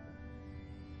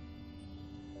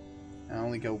 I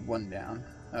only go one down.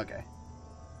 Okay.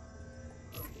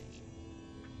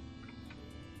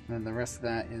 And then the rest of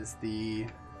that is these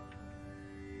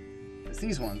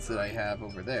ones that I have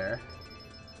over there.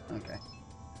 Okay.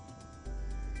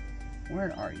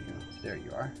 Where are you? There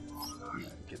you are. I'm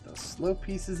gonna get those slope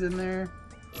pieces in there.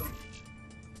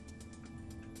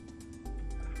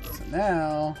 So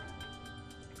now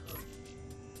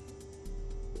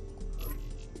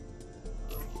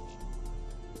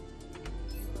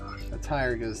the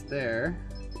tire goes there.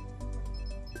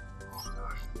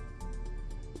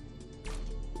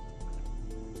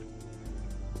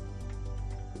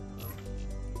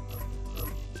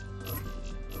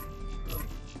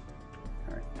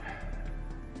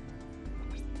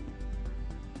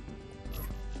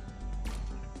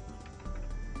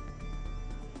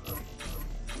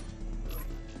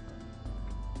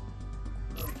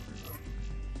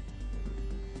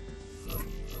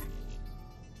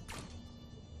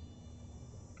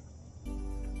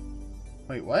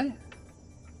 Wait, what?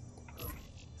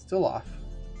 Still off.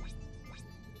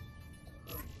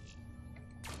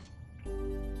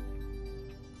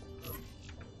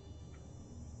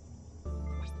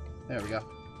 There we go.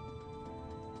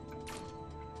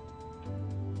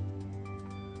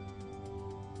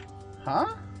 Huh?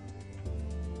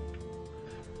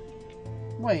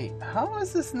 Wait, how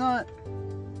is this not...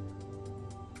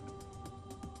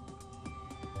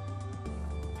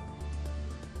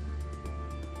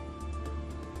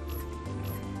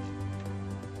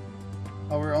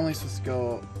 Oh, we're only supposed to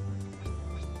go...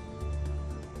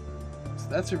 So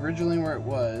that's originally where it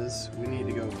was. We need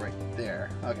to go right there.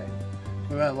 Okay.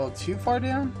 We went a little too far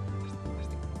down?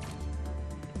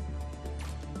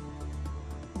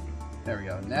 There we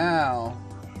go. Now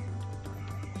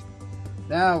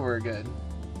we're good.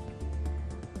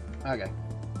 Okay.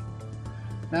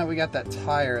 Now we got that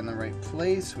tire in the right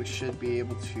place. We should be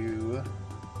able to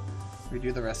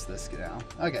redo the rest of this now.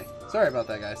 Okay. Sorry about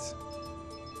that, guys.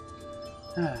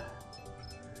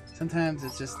 Sometimes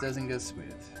it just doesn't go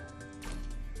smooth.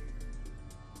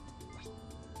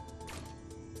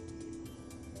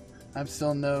 I'm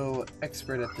still no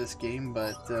expert at this game,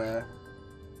 but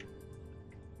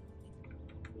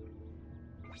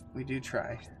we do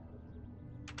try.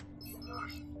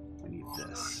 We need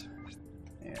this.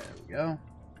 There we go.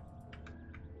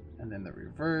 And then the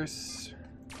reverse.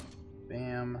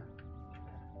 Bam.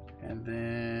 And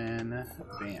then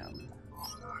bam.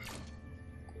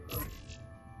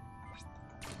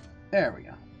 There we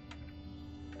go.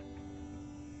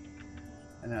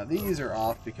 And now these are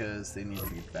off because they need to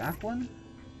be back one.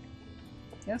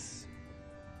 Yes.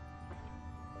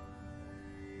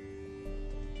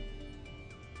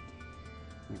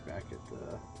 Let me back at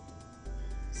the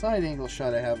side angle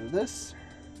shot I have of this.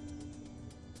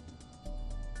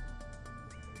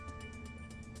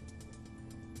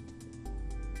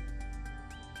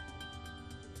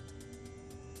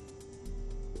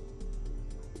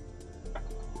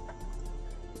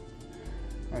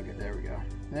 Okay, there we go.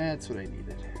 That's what I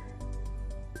needed.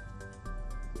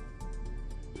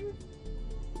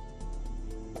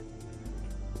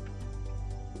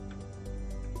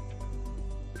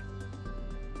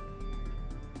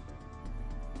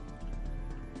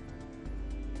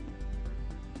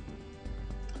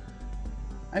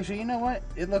 Actually, you know what?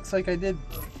 It looks like I did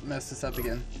mess this up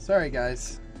again. Sorry,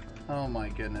 guys. Oh my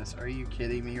goodness. Are you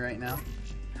kidding me right now?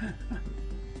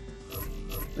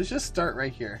 Let's just start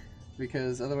right here,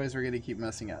 because otherwise we're going to keep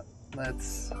messing up.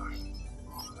 Let's...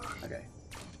 Okay.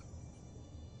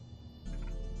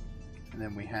 And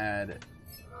then we had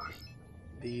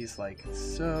these like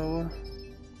so.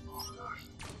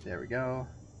 There we go.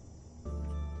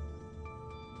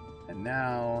 And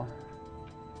now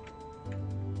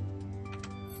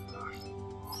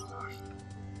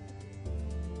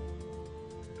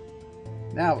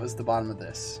it was the bottom of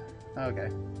this. Okay.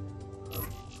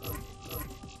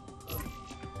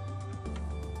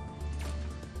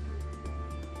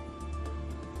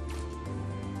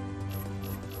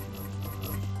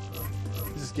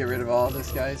 Just get rid of all of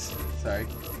this, guys. Sorry.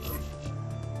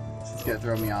 It's gonna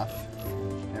throw me off.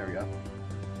 There we go.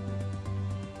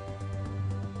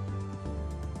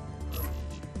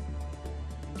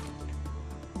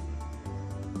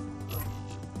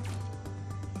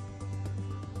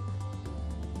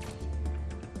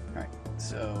 Alright,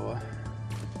 so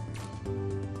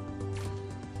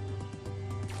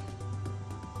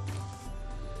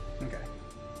okay.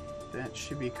 That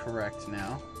should be correct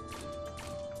now.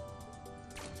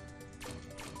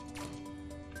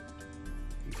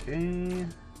 Okay.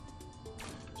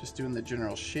 Just doing the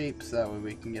general shape so that way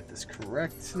we can get this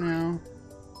correct now.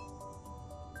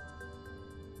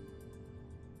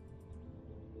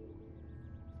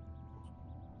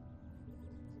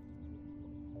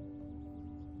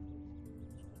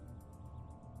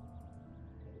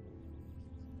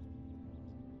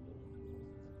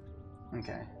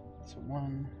 Okay, so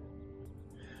one.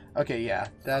 Okay, yeah,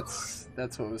 that's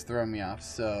what was throwing me off.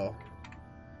 So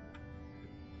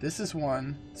this is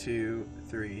 1, 2,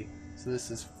 3. So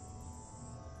this is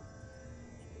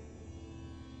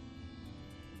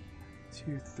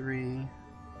 2, 3.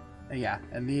 Yeah,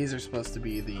 and these are supposed to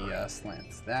be the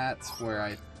slants. That's where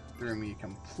I threw me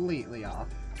completely off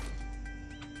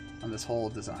on this whole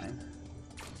design.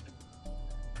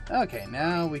 Okay,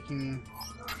 now we can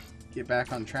get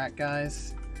back on track,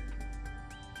 guys.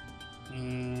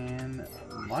 And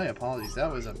my apologies,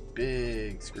 that was a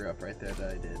big screw up right there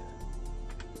that I did.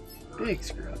 Big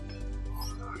screw up.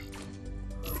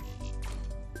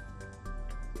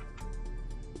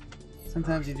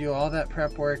 Sometimes you do all that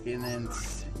prep work and then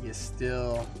you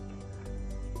still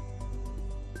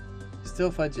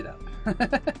fudge it up.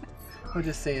 We'll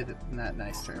just say it in that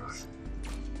nice terms.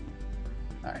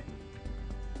 Alright.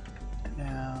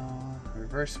 Now,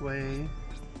 reverse way.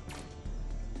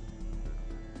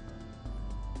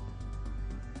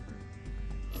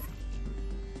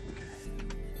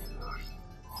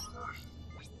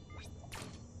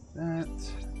 That,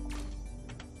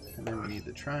 and then we need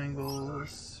the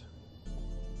triangles.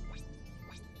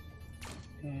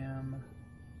 Bam.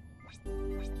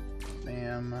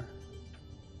 Bam.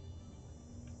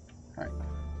 Alright.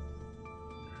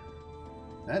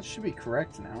 That should be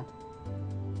correct now.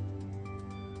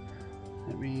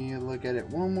 Let me look at it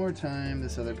one more time,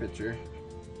 this other picture.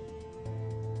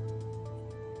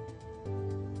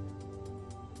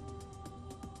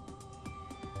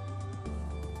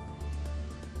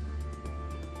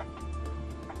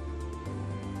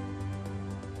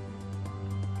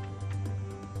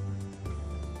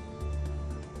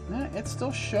 It's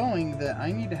still showing that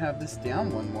I need to have this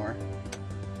down one more.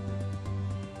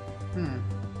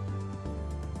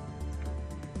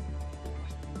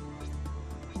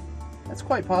 That's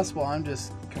quite possible. I'm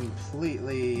just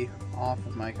completely off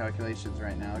of my calculations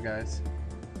right now, guys.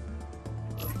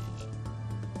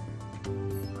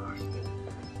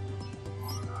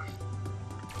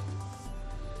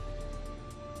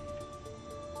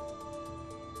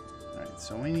 Alright,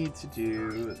 so we need to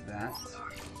do that.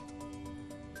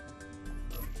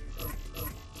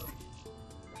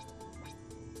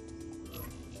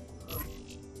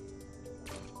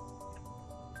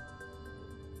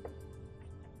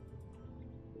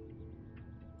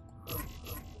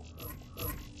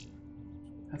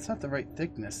 That's not the right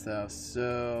thickness though,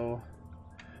 so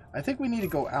I think we need to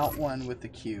go out one with the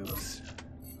cubes.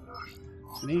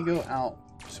 So we need to go out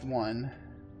one,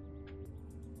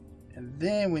 and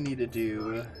then we need to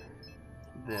do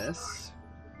this.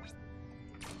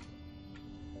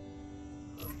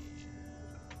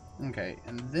 Okay,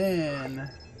 and then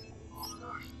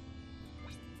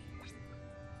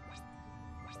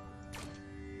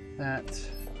that.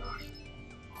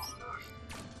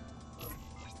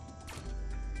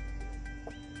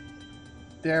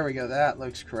 There we go, that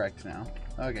looks correct now.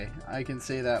 Okay, I can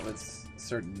say that with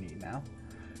certainty now.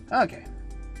 Okay.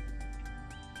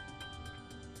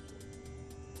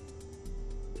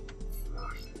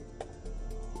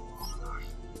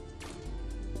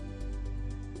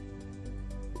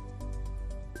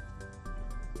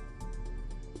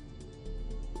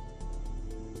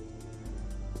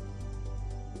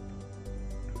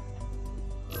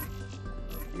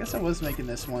 I guess I was making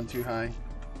this one too high.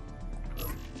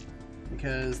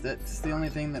 because that's the only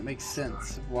thing that makes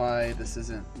sense of why this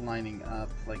isn't lining up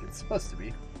like it's supposed to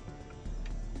be.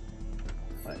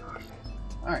 But,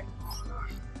 alright.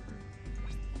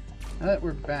 Now that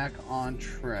we're back on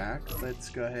track, let's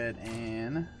go ahead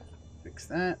and fix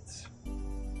that.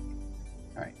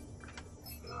 Alright.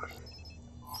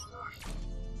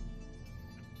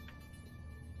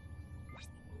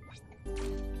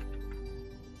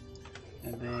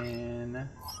 And then,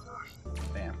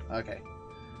 bam, okay.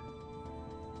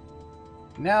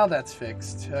 Now that's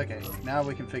fixed. Okay, now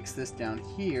we can fix this down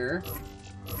here.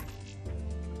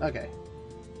 Okay,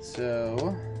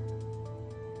 so...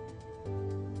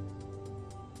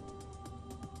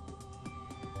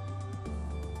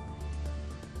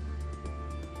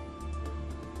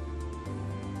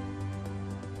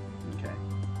 okay.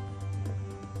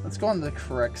 Let's go on the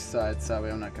correct side so that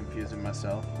way I'm not confusing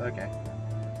myself. Okay.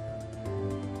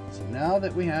 So now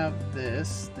that we have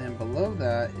this, then below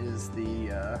that is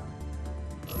the,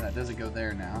 that doesn't go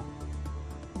there now.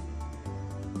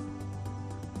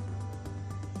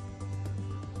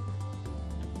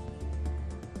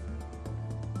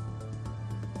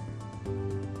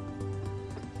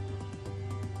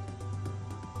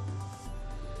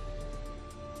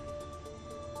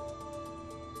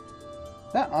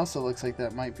 That also looks like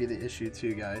that might be the issue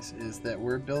too, guys, is that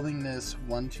we're building this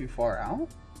one too far out.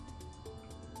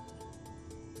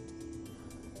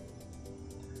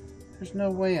 There's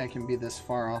no way I can be this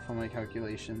far off on my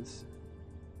calculations.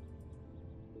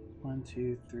 1,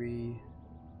 2, 3,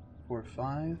 4,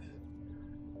 5.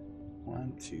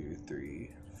 1, 2,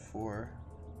 3, 4,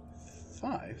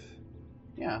 5.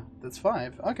 Yeah, that's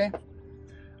 5. Okay.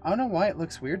 I don't know why it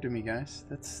looks weird to me, guys.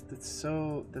 That's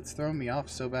throwing me off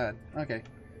so bad. Okay.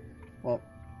 Well,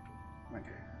 okay.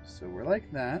 So we're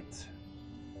like that.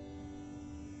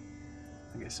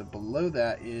 Okay, so below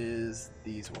that is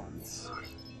these ones.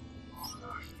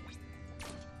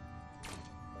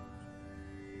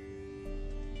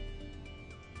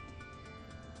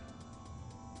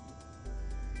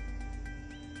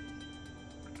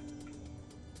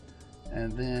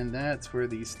 And then that's where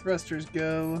these thrusters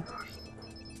go.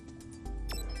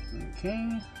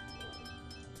 Okay.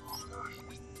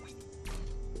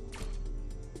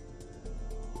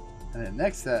 And then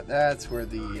next to that, that's where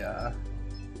the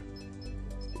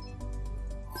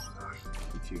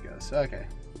two goes. Okay.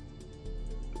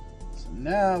 So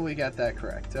now we got that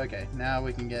correct. Okay, now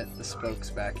we can get the spokes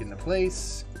back into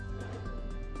place.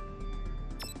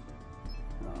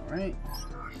 Alright.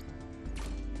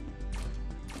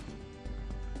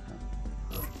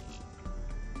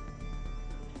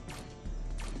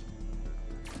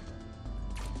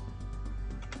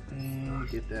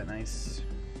 Get that nice.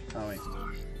 Oh wait,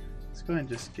 let's go ahead and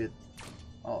just get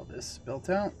all this built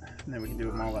out, and then we can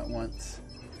do them all at once.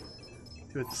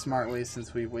 Do it the smart way,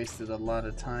 since we wasted a lot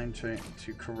of time trying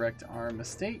to correct our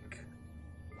mistake.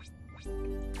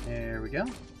 There we go.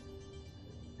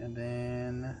 And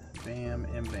then bam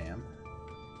and bam.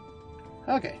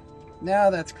 Okay, now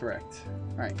that's correct.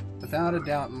 Alright, without a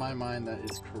doubt in my mind that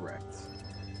is correct.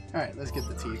 Alright, let's get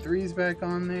the T3s back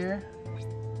on there.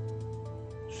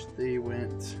 They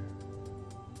went,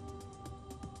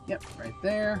 yep, right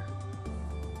there.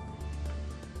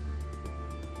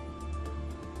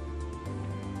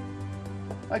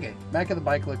 Okay, back of the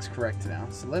bike looks correct now.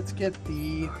 So let's get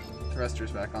the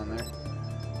thrusters back on there.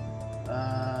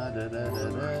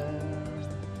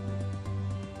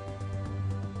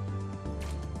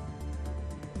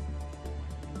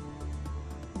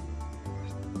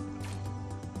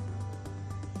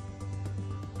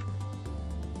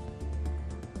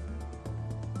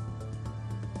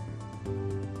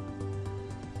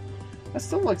 That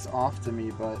still looks off to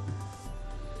me, but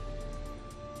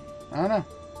I don't know.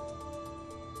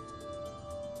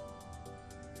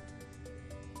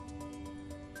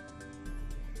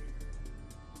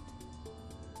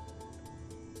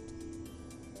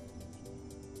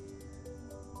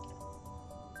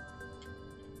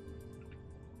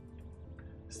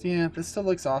 So yeah, this still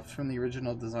looks off from the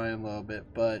original design a little bit,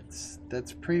 but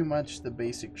that's pretty much the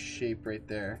basic shape right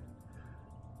there.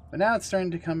 But now it's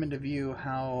starting to come into view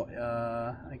how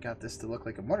I got this to look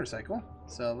like a motorcycle.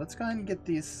 So let's go ahead and get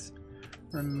these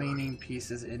remaining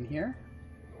pieces in here.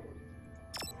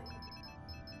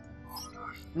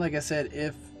 Like I said,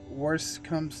 if worse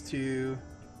comes to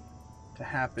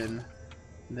happen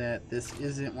that this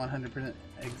isn't 100%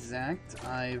 exact,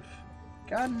 I've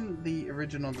gotten the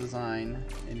original design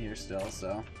in here still,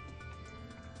 so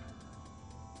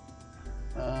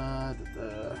I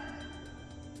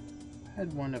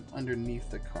had one up underneath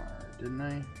the car, didn't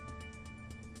I?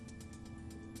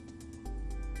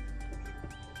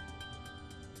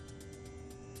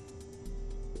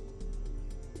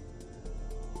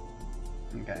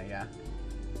 Okay, yeah.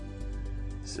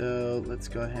 So let's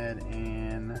go ahead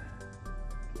and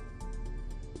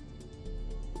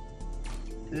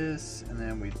this, and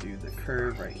then we do the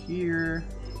curve right here.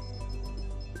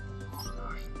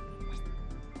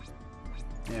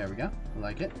 There we go. I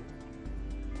like it.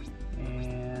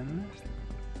 And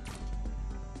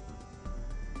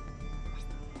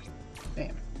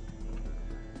bam.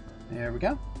 There we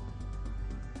go.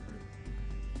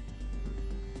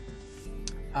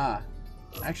 Ah,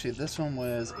 actually this one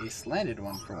was a slanted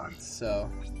one for once, so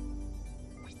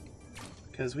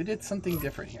because we did something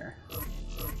different here.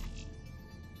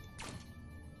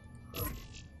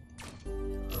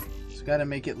 So got to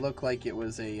make it look like it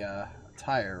was a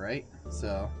tire, right?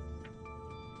 So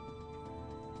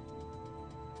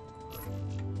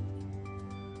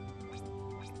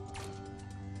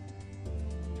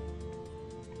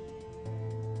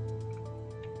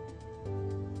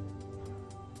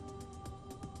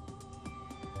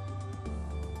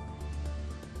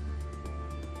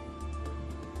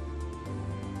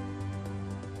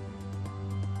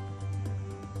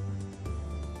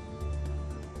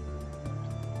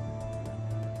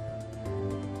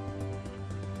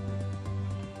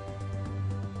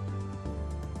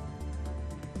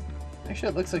actually,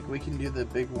 it looks like we can do the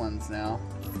big ones now.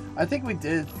 I think we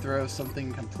did throw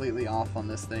something completely off on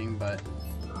this thing, but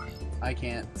I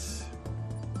can't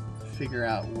figure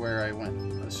out where I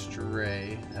went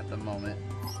astray at the moment.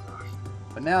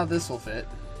 But now this will fit.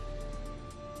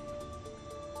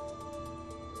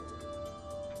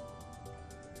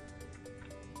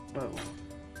 Whoa.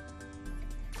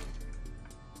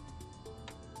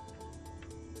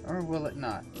 Or will it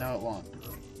not? No, it won't.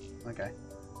 Okay.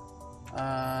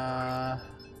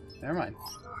 Never mind.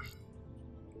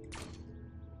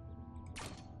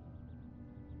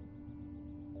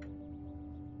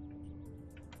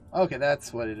 Okay,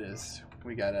 that's what it is.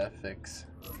 We gotta fix.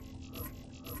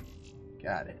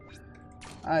 Got it.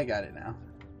 I got it now.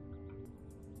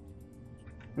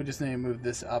 We just need to move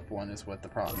this up one is what the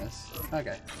problem is.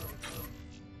 Okay.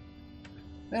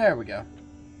 There we go.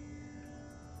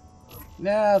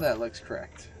 Now that looks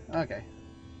correct. Okay.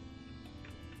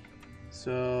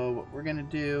 So what we're gonna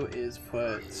do is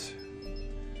put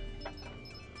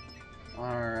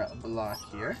our block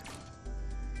here,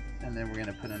 and then we're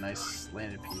gonna put a nice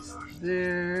slanted piece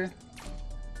there,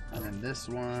 and then this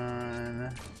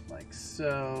one like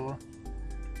so,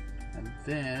 and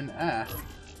then I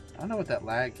don't know what that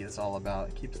lag is all about.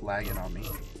 It keeps lagging on me.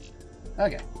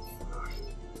 Okay,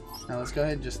 now let's go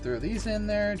ahead and just throw these in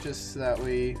there just so that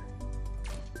we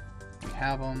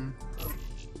have them.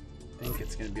 I think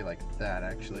it's going to be like that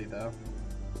actually though.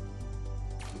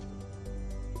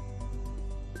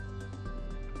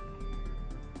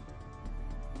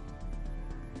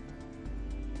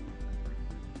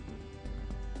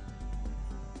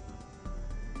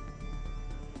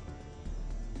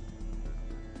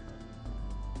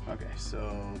 Okay,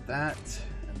 so that,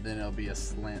 and then it'll be a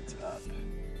slant up.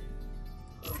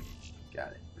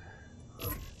 Got it.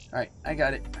 Alright, I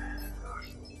got it.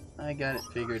 I got it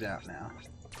figured out now.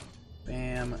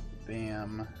 Bam,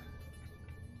 bam.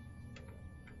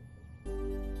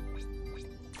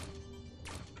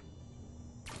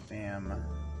 Bam.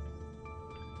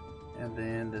 And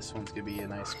then this one's gonna be a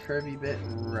nice curvy bit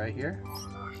right here.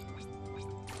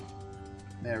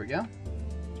 There we go.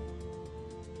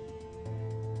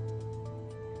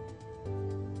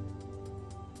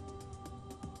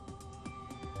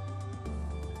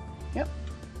 Yep.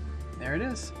 There it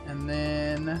is. And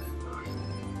then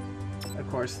of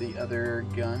course, the other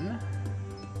gun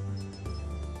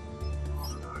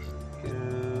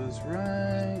goes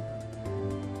right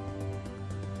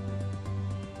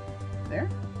there.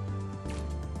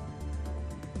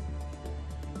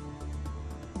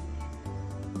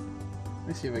 Let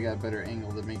me see if I got a better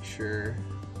angle to make sure.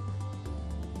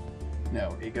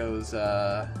 No, it goes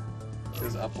up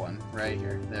one right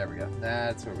here. There we go.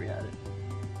 That's where we had it.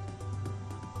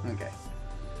 Okay.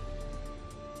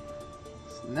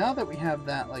 Now that we have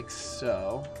that like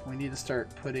so, we need to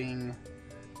start putting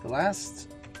the last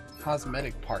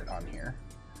cosmetic part on here,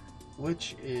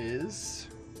 which is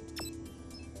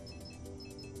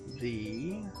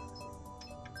the...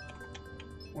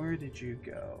 Where did you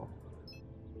go?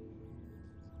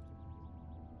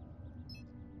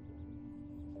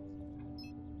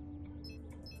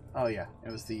 Oh yeah,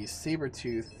 it was the saber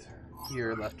tooth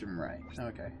here, left and right.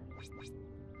 Okay.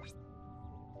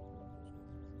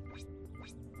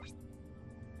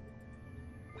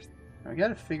 I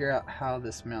gotta figure out how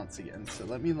this mounts again, so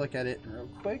let me look at it real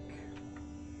quick.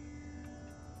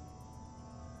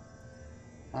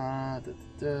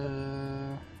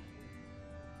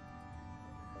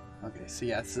 Okay, so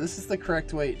yeah, so this is the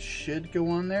correct way it should go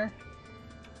on there.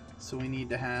 So we need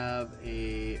to have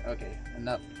a, okay, a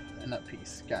nut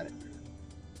piece. Got it.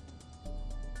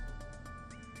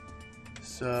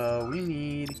 So we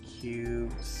need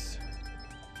cubes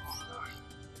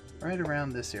right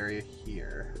around this area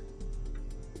here.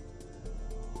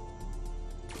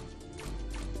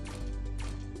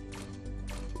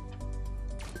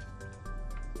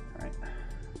 Alright.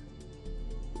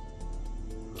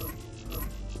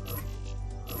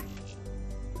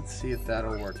 Let's see if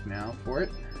that'll work now for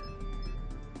it.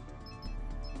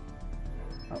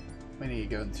 Oh, we need to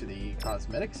go into the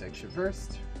cosmetic section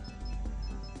first.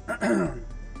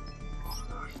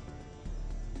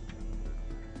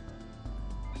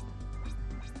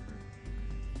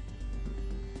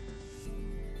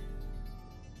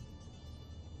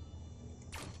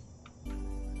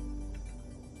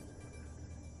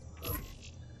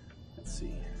 Let's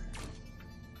see.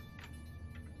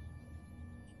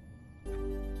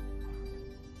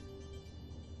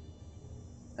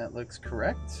 That looks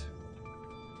correct.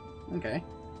 Okay.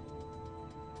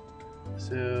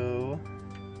 So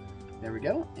there we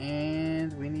go,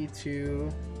 and we need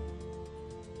to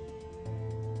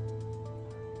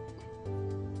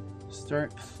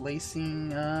start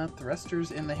placing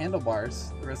thrusters in the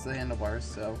handlebars, the rest of the handlebars.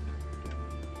 So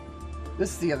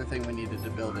this is the other thing we needed to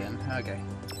build in. Okay,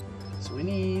 so we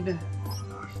need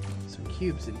some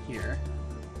cubes in here.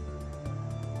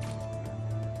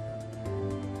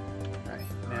 Alright,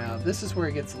 now this is where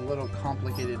it gets a little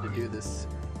complicated to do this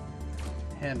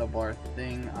handlebar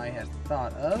thing I had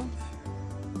thought of.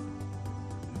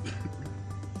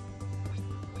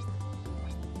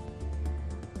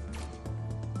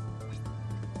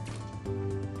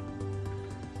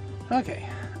 Okay.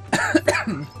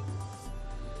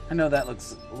 I know that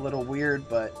looks a little weird,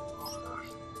 but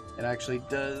it actually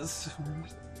does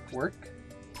work.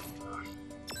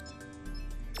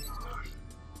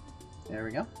 There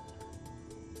we go.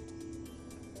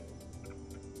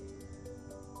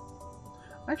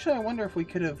 Actually, I wonder if we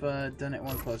could have done it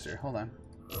one closer. Hold on.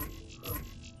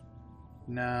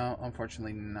 No,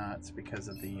 unfortunately not. It's because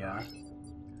of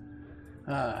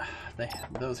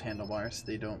those handlebars.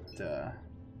 They don't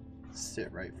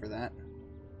sit right for that.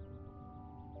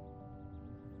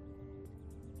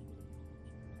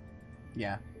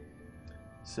 Yeah.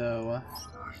 So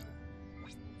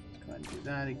go ahead and do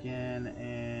that again,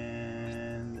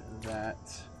 and that,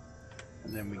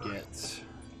 and then we get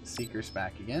Seekers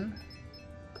back again.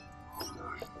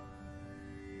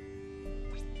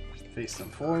 Face them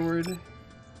forward.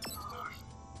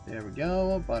 There we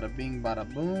go. Bada bing,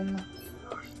 bada boom.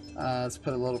 Let's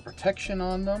put a little protection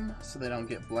on them so they don't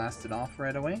get blasted off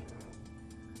right away.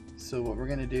 So what we're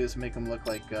going to do is make them look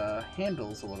like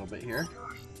handles a little bit here.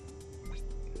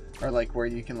 Or like where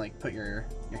you can like put your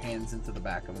hands into the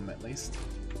back of them at least.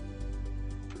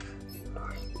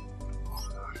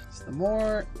 So the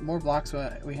more blocks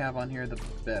we have on here, the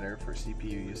better for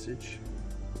CPU usage.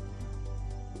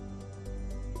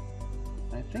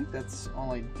 I think that's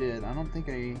all I did. I don't think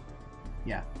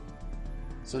yeah.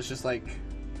 So it's just like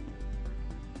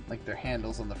their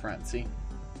handles on the front, see?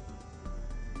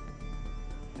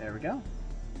 There we go.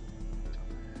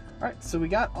 Alright, so we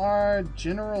got our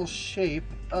general shape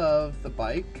of the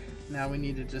bike. Now we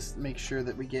need to just make sure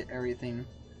that we get everything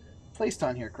placed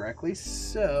on here correctly.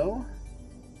 So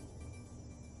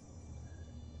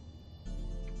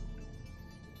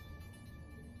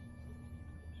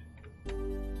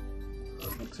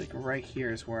looks like right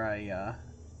here is where I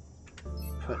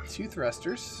put 2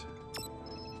 thrusters.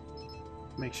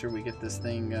 Make sure we get this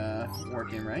thing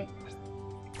working right.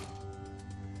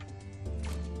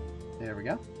 There we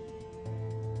go.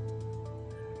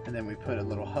 And then we put a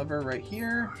little hover right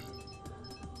here.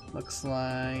 Looks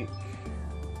like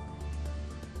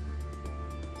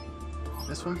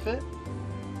this one fit?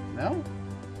 No?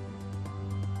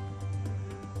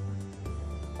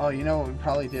 Oh, you know what we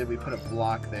probably did? We put a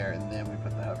block there and then we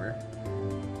put the hover.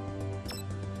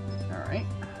 Alright.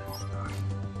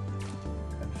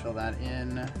 Fill that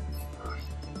in.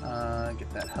 Get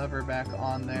that hover back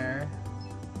on there.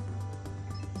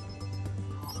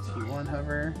 T1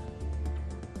 hover.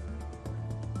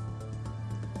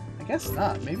 I guess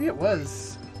not. Maybe it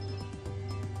was.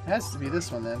 It has to be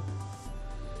this one then.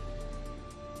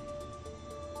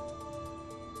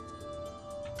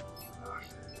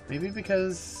 Maybe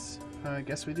because I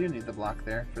guess we do need the block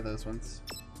there for those ones.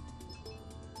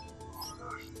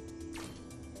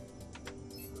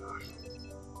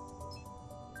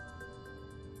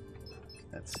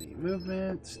 Let's see,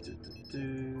 movement.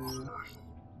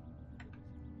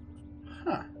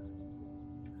 Huh.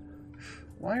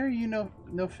 Why are you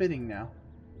no fitting now?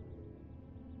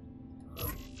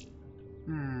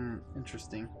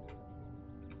 Interesting.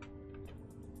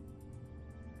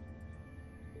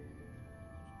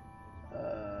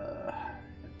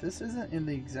 If this isn't in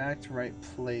the exact right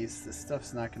place, this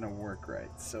stuff's not going to work right.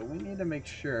 So we need to make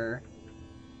sure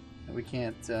that we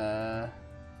can't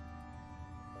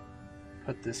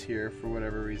put this here for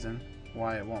whatever reason.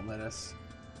 Why it won't let us.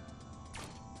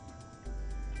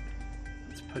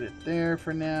 Let's put it there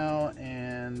for now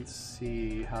and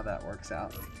see how that works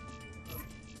out.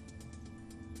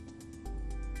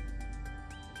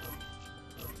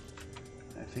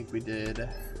 I think we did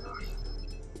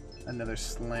another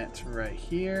slant right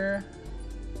here.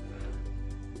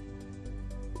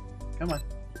 Come on.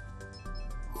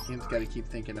 Game's got to keep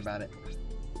thinking about it.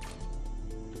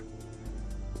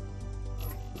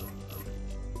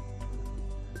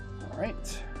 All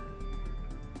right.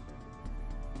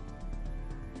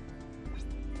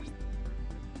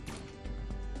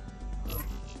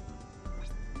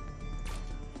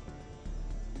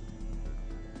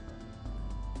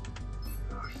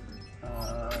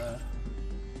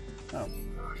 Oh.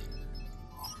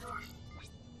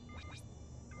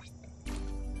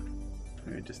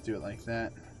 Maybe just do it like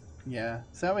that. Yeah,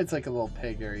 so that way it's like a little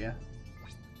peg area.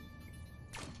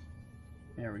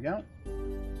 There we go.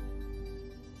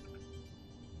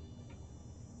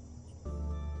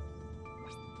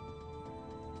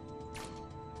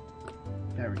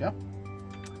 There we go.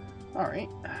 Alright.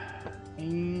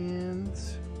 And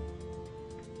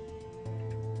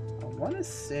I want to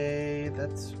say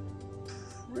that's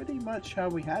pretty much how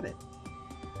we had it.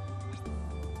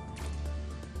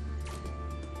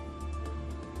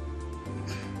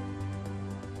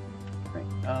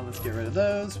 Right, let's get rid of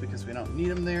those because we don't need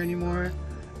them there anymore.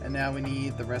 And now we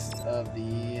need the rest of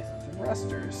the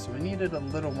thrusters. So we needed a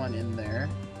little one in there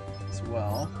as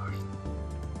well.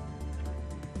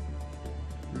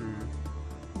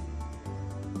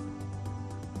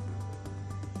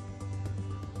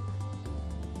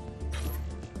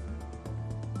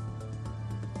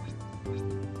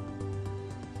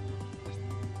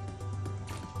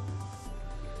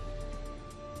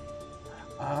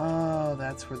 Oh,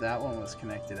 that's where that one was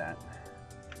connected at.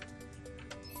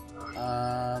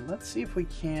 Let's see if we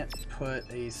can't put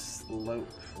a slope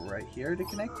right here to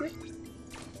connect it.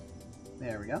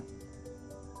 There we go.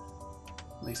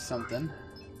 At least something.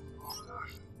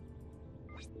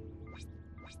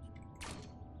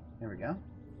 There we go.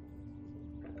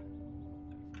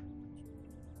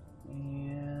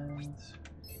 And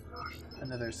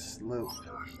another slope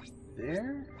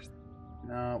there.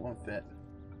 No, it won't fit.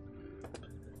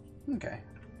 Okay.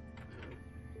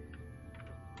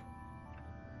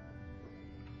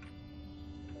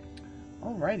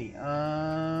 Alrighty.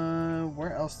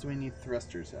 Where else do we need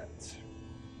thrusters at?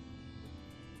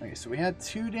 Okay, so we had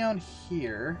two down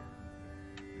here.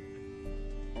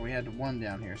 Or we had one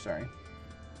down here, sorry.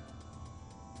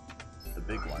 The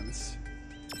big ones.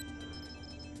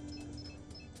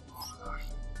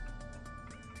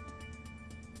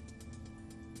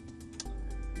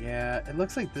 Yeah, it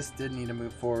looks like this did need a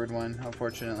move forward one,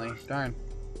 unfortunately. Darn.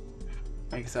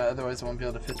 Because otherwise I won't be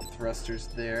able to fit the thrusters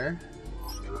there.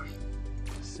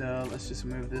 So let's just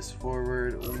move this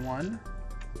forward one.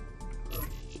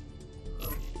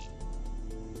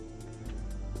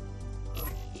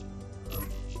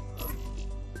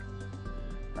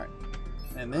 Alright.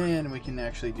 And then we can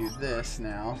actually do this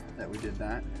now that we did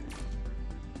that.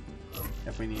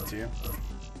 If we need to.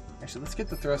 Actually, let's get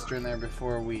the thruster in there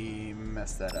before we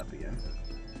mess that up again.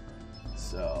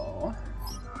 So...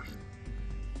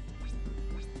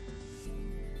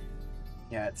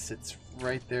 yeah, it sits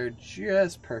right there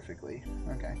just perfectly.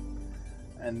 Okay.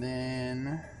 And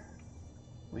then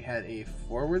we had a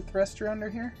forward thruster under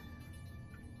here.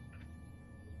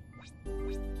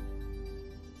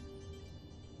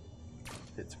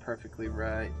 Fits perfectly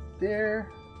right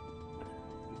there.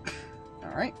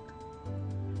 Alright.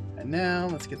 And now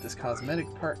let's get this cosmetic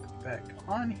part back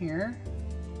on here.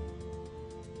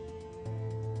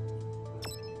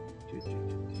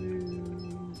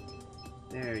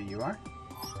 There you are.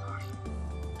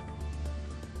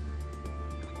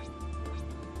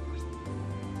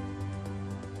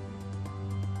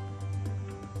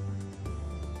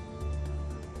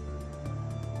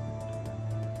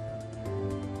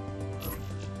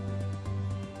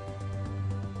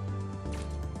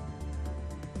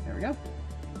 There we go.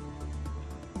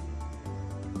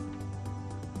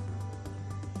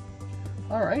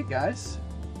 Alright guys,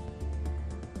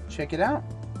 check it out.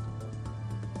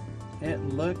 It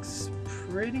looks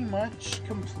pretty much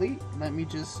complete. Let me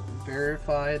just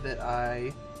verify that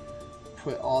I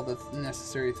put all the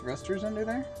necessary thrusters under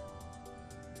there.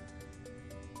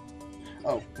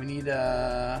 Oh, we need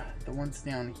the ones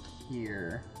down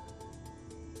here.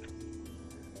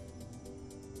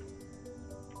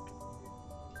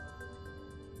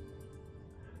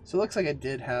 So it looks like I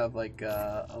did have like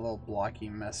a little blocky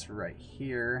mess right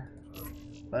here,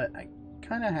 but I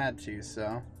kind of had to,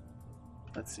 so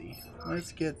let's see.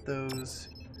 Let's get those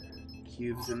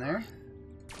cubes in there.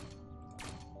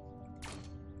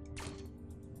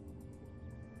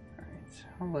 Alright,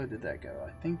 how low did that go?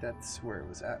 I think that's where it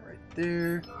was at right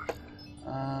there.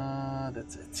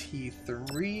 That's a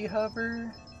T3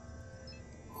 hover.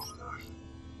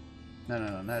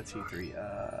 No, not T3,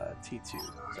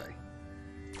 T2, sorry.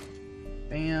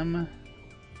 Bam.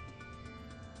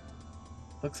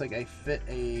 Looks like I fit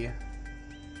a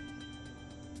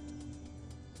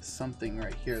something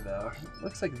right here though.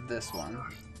 Looks like this one.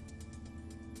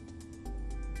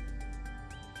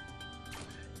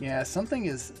 Yeah, something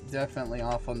is definitely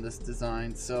off on this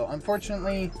design. So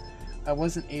unfortunately, I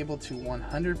wasn't able to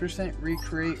 100%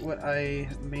 recreate what I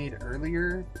made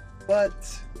earlier,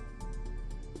 but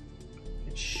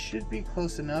it should be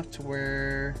close enough to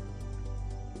where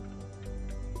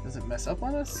it doesn't mess up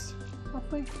on us,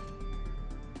 hopefully.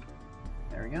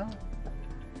 There we go.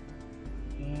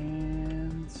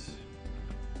 And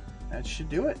that should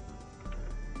do it.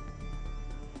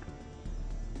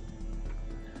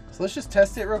 So let's just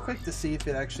test it real quick to see if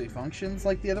it actually functions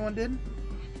like the other one did.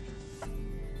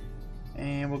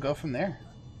 And we'll go from there.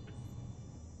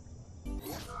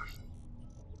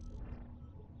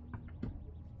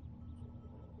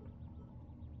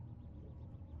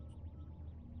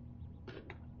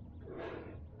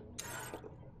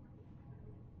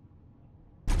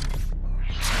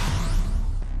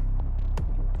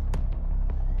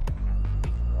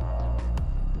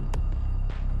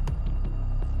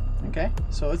 Okay,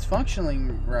 so it's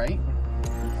functioning right.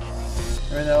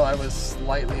 Even though I was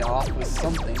slightly off with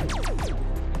something.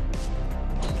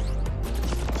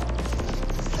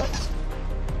 Oops.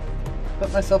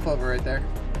 Put myself over right there.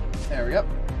 There we go.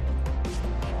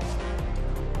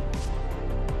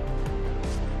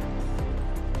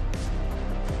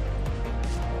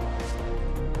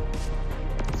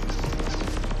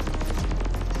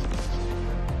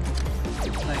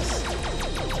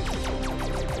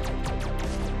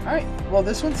 Alright, well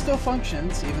this one still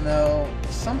functions, even though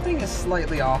something is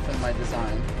slightly off in my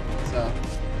design, so.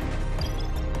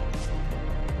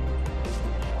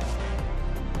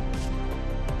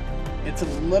 It's a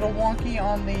little wonky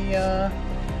on the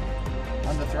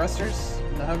thrusters,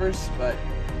 and the hovers, but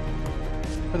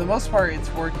for the most part it's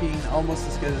working almost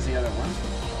as good as the other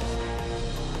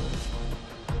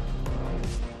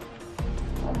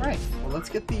one. Alright, well let's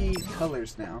get the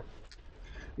colors now.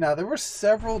 Now, there were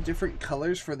several different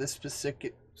colors for this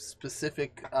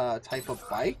specific type of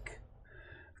bike,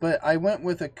 but I went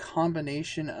with a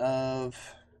combination of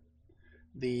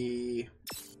the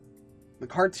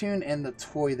cartoon and the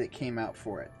toy that came out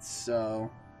for it.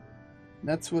 So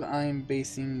that's what I'm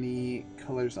basing the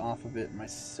colors off of it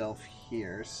myself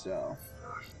here. So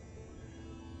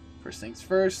first things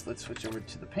first, let's switch over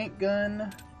to the paint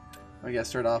gun. We gotta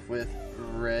start off with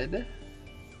red.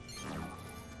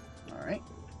 All right.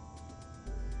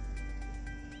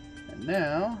 And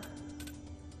now,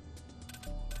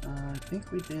 I think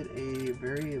we did a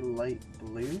very light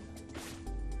blue.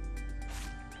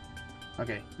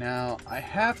 Okay, now I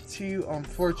have to,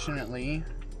 unfortunately,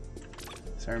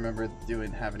 so I remember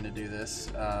having to do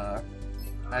this, I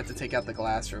had to take out the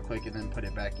glass real quick and then put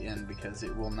it back in because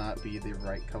it will not be the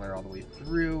right color all the way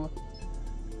through.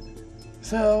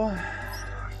 So,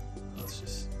 let's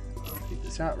just take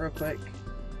this out real quick.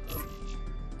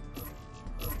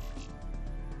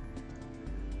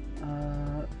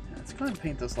 Let's go ahead and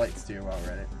paint those lights too while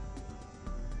we're at it.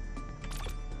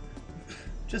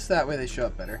 Just that way they show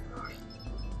up better.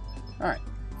 Alright.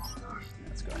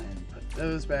 Let's go ahead and put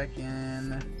those back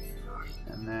in.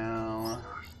 And now...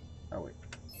 Oh wait.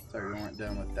 Sorry, we weren't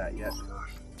done with that yet.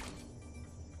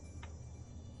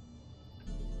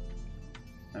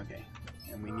 Okay.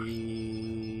 And we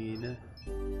need...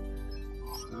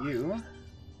 you.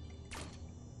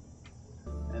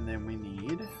 And then we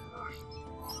need...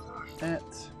 that.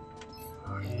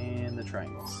 And the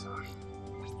triangles.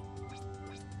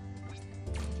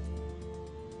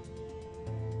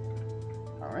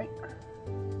 Alright.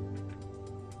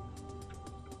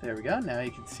 There we go. Now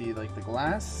you can see like the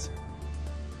glass.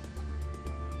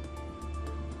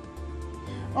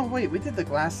 Oh wait, we did the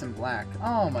glass in black.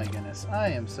 Oh my goodness. I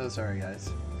am so sorry guys.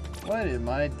 What am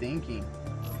I thinking?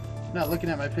 I'm not looking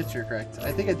at my picture correct.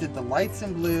 I think I did the lights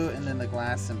in blue and then the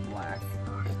glass in black.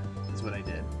 Is what I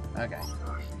did. Okay.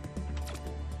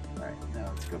 Alright, now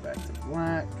let's go back to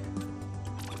black.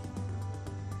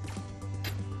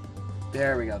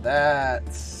 There we go.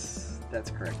 That's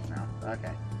correct now.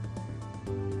 Okay.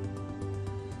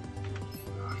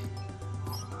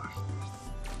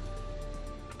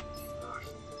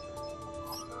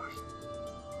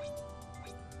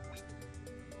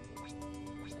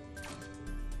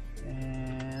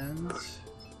 And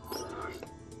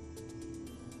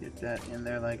get that in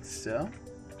there like so.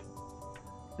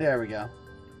 There we go.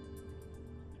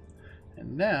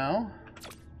 And now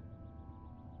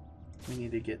we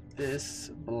need to get this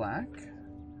black,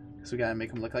 because we gotta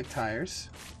make them look like tires.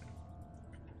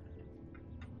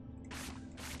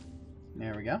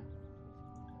 There we go.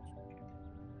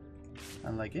 I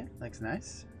like it. Looks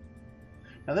nice.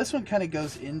 Now this one kind of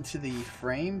goes into the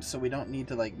frame, so we don't need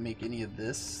to like make any of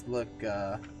this look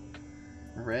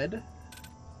red.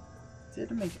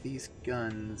 Did make these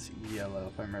guns yellow,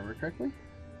 if I remember correctly.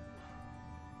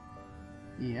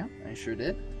 Yeah, I sure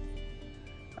did.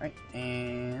 Alright,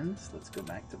 and let's go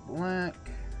back to black.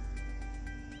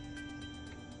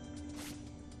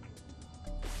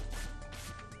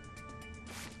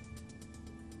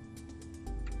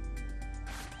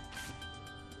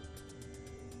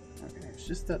 Okay, it's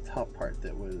just that top part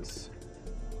that was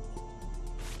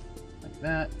like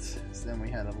that. So then we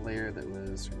had a layer that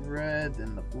was red,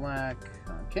 then the black.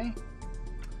 Okay.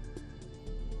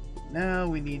 Now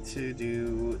we need to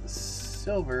do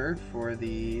silver for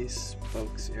the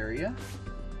spokes area.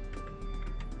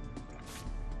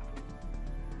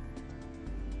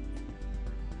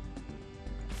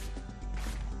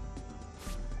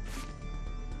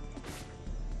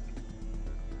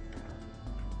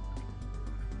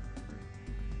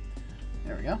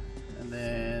 There we go. And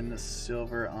then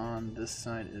silver on this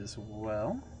side as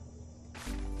well.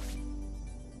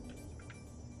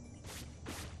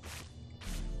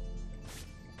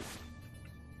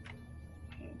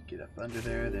 Get up under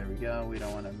there. There we go. We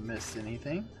don't want to miss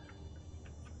anything.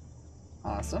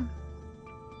 Awesome.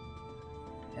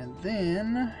 And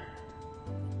then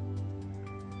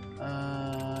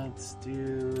let's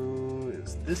do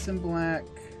is this in black.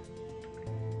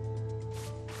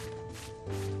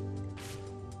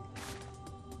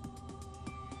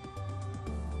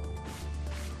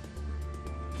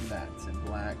 That's in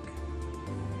black.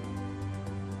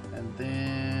 And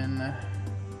then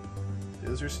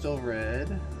those are still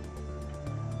red.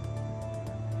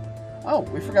 Oh,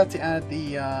 we forgot to add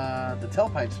the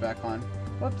tailpipes back on.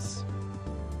 Whoops.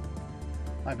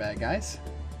 My bad, guys.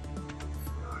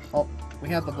 Well, we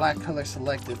have the black color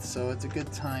selected, so it's a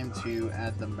good time to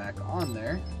add them back on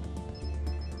there.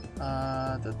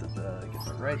 Get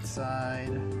the right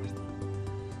side.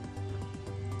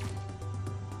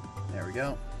 There we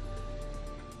go.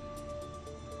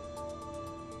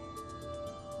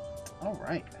 All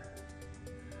right.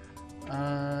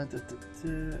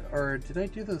 Or did I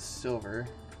do the silver?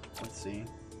 Let's see.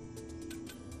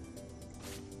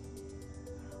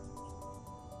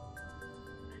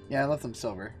 Yeah, I left them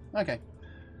silver. Okay.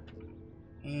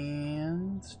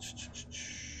 And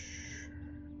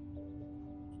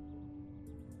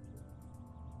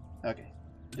okay,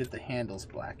 did the handles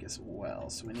black as well,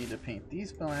 so we need to paint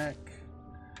these black.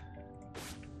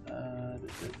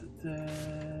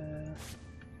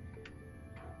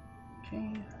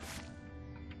 Okay.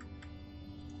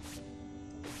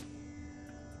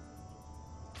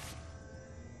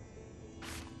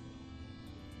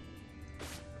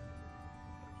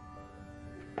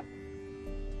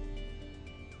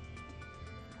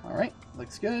 Alright,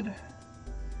 looks good.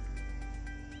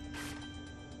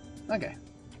 Okay.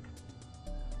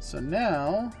 So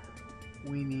now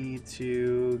we need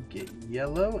to get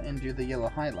yellow and do the yellow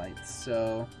highlights.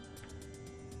 So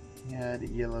we had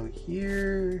yellow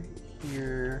here,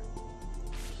 here,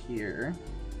 here,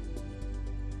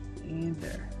 and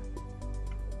there.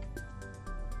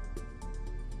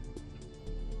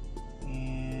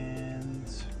 And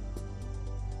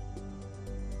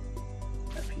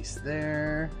that piece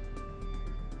there.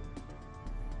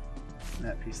 And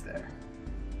that piece there.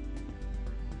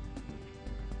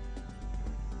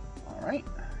 All right.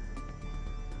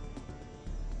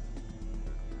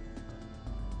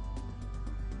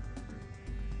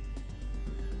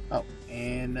 Oh,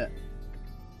 and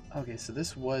okay, so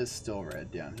this was still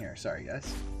red down here. Sorry,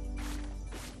 guys.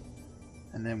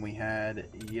 And then we had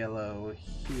yellow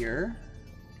here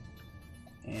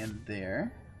and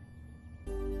there.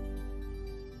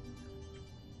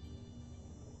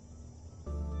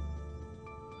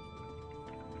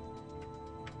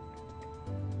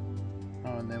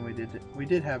 And then we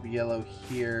did have yellow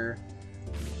here,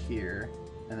 here,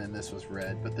 and then this was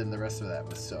red, but then the rest of that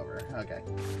was silver. Okay,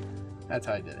 that's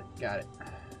how I did it. Got it.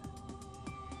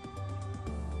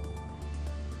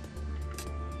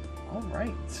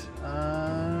 Alright.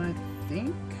 I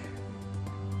think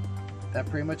that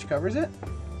pretty much covers it.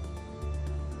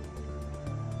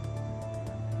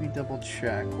 Let me double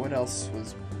check. What else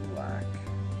was black?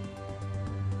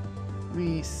 Let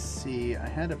me see. I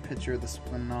had a picture of the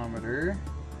speedometer.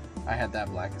 I had that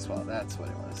black as well. That's what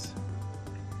it was.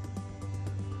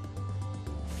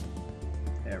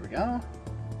 There we go.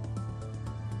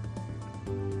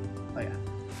 Oh yeah.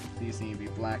 These need to be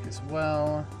black as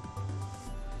well.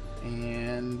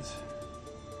 And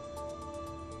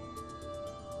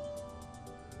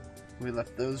we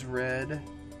left those red.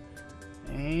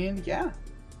 And yeah.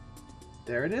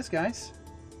 There it is, guys.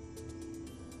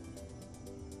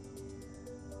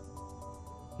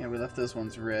 Yeah, we left those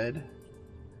ones red.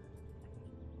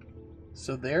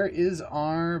 So there is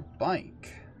our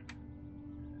bike.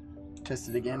 Test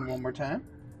it again one more time.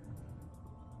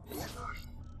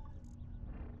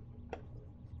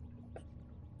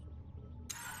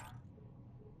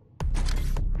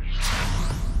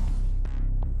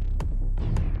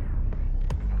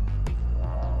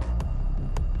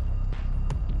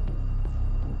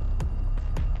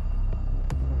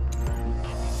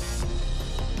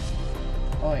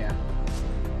 Oh yeah.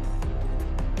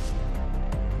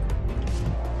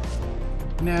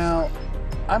 Now,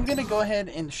 I'm gonna go ahead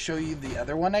and show you the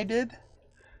other one I did,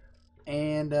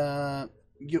 and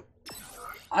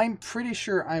I'm pretty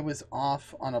sure I was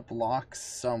off on a block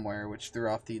somewhere, which threw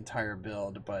off the entire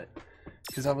build, but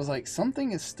because I was like,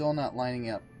 something is still not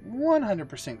lining up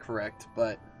 100% correct,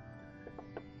 but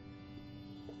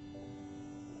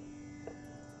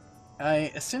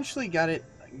I essentially got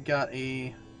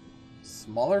a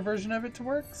smaller version of it to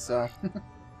work, so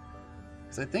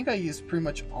because I think I used pretty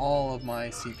much all of my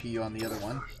CPU on the other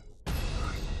one.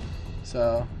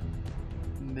 So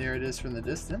there it is from the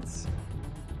distance.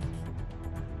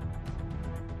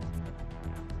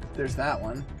 There's that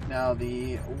one. Now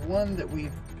the one that we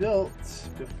built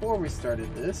before we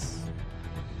started this,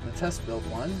 the test build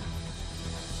one.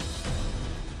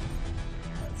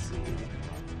 Let's see.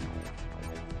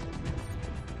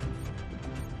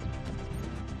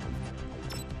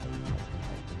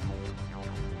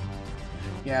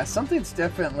 Yeah, something's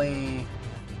definitely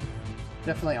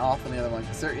off on the other one,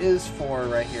 because there is 4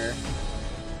 right here.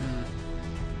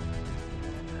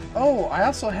 Oh, I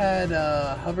also had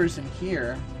hovers in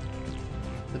here.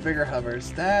 The bigger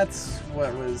hovers. That's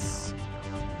what was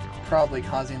probably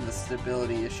causing the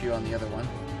stability issue on the other one.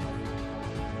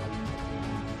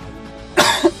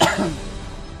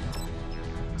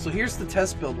 So here's the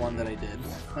test build one that I did.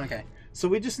 Okay, so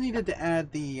we just needed to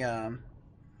add the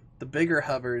bigger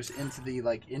hovers into the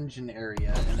engine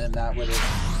area, and then that would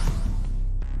have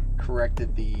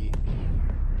corrected the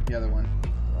other one.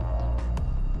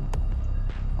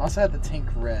 I also had the tank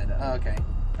red. Oh, okay,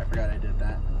 I forgot I did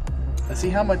that. Let's see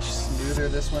how much smoother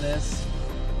this one is.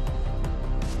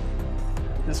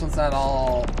 This one's not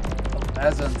all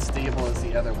as unstable as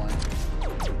the other one.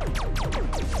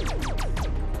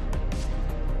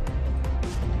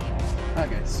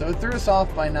 Okay, so it threw us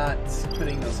off by not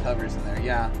putting those hovers in there.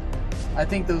 Yeah, I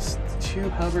think those 2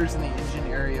 hovers in the engine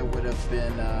area would have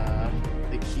been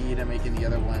the key to making the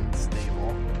other one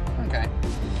stable. Okay.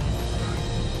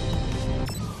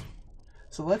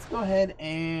 So let's go ahead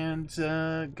and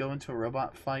go into a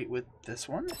robot fight with this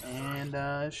one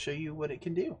and show you what it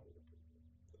can do.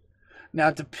 Now,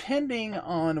 depending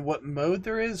on what mode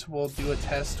there is, we'll do a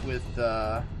test with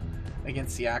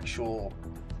against the actual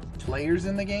players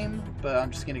in the game, but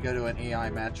I'm just going to go to an AI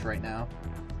match right now.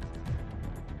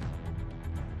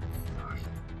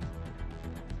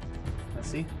 Let's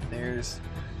see. There's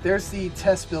the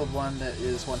test build one that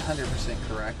is 100%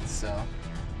 correct, so...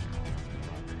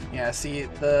 Yeah, see,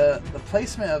 the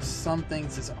placement of some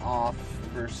things is off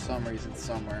for some reason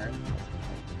somewhere.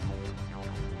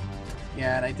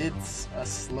 Yeah, and I did a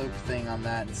slope thing on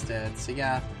that instead. So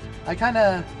yeah, I kind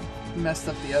of messed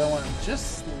up the other one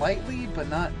just slightly, but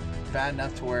not bad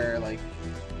enough to where, like,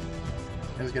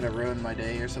 it was going to ruin my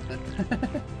day or something.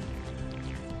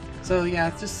 So yeah,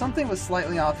 just something was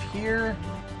slightly off here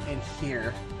and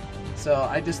here. So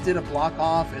I just did a block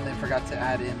off and then forgot to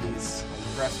add in these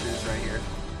thrusters right here.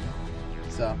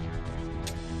 So,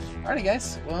 alrighty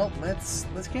guys, well, let's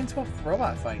get into a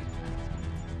robot fight.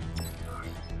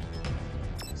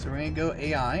 So we're gonna go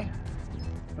AI.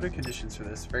 What are conditions for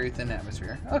this? Very thin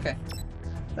atmosphere. Okay,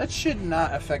 that should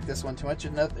not affect this one too much.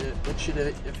 It should,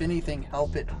 if anything,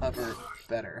 help it hover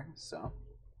better. So,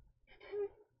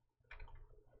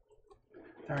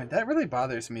 alright, that really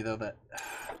bothers me though. That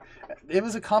it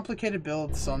was a complicated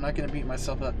build, so I'm not gonna beat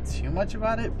myself up too much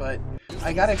about it, but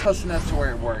I got it close enough to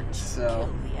where it worked.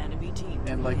 So. The enemy.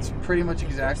 and looks pretty much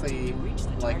exactly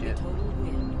like it.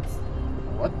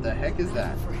 What the heck is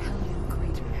that?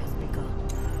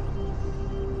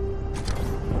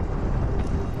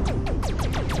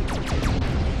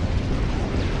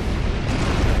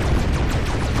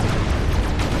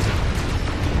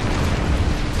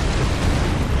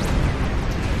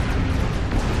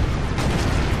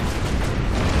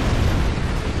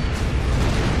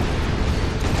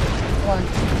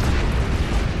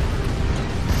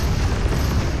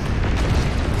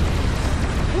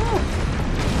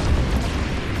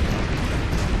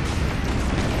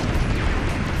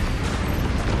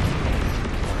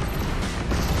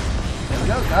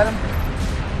 Got him.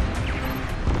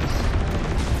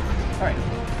 Alright.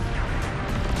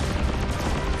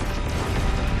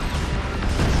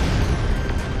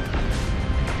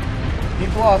 He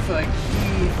blew off a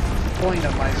key point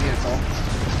of my vehicle.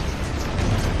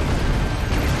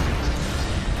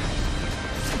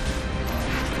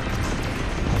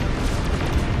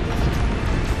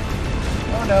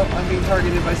 Oh no, I'm being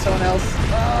targeted by someone else.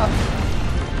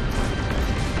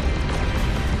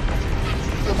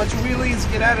 A bunch of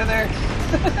wheelies, get out of there.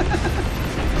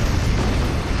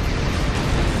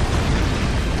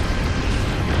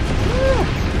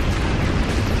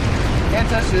 Can't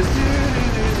touch this.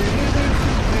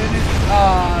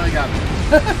 Oh, they got me.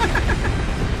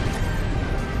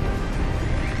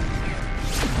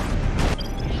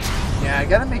 Yeah, I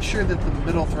gotta make sure that the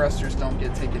middle thrusters don't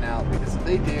get taken out, because if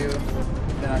they do,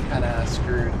 then I'm kinda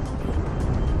screwed.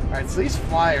 Alright, so these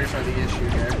flyers are the issue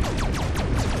here.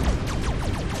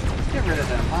 Get rid of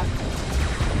them, huh?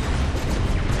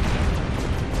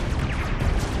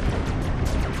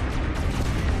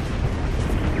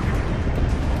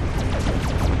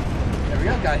 There we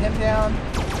go, got him down.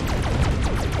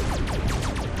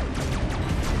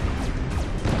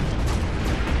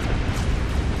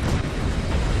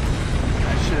 I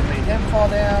should have made him fall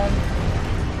down.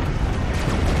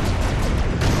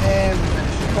 And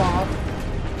finish him off.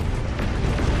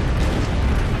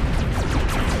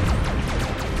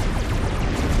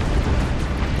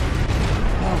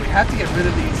 We have to get rid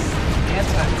of these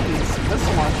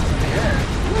missile launchers in the air.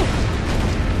 Woo.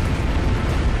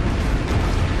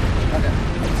 Okay.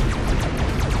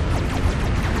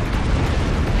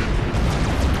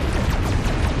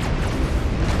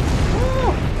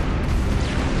 Woo.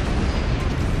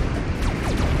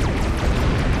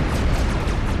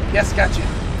 Yes, got you.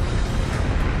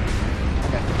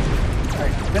 Okay.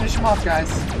 Alright, finish them off, guys.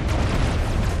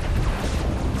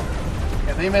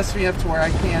 Yeah, they messed me up to where I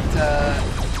can't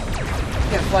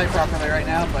fly properly right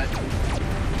now, but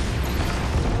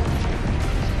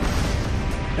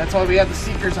that's why we have the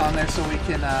seekers on there, so we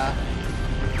can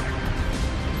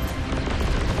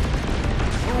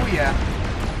oh yeah,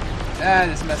 that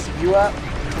is messing you up.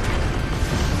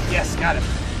 Yes, got him.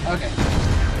 Okay,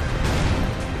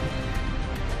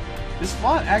 this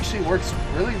font actually works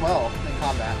really well in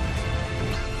combat.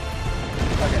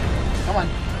 Okay, come on,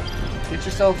 get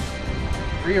yourself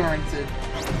reoriented.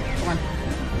 Come on.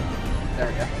 There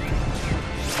we go.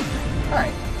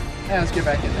 Alright. Now let's get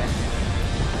back in there.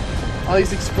 All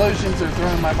these explosions are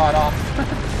throwing my bot off.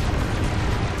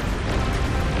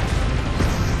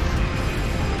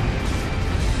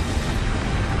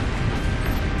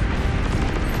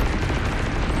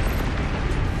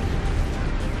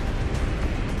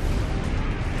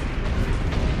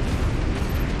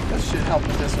 This should help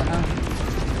with this one, huh?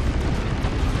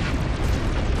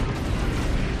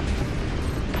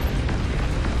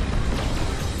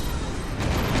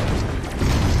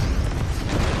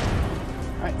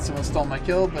 Someone stole my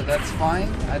kill, but that's fine.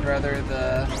 I'd rather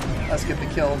us get the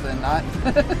kill than not.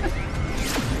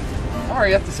 I'm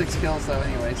already up to 6 kills though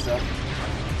anyway, so.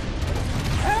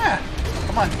 Ah!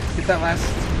 Come on, get that last.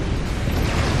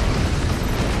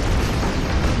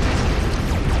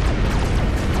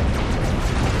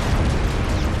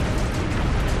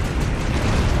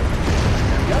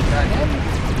 There we go, got him.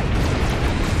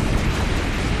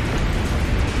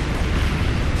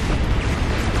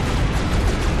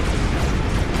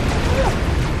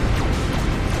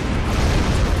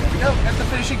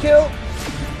 Finish a kill.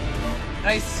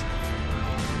 Nice.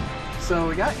 So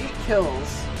we got 8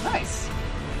 kills. Nice.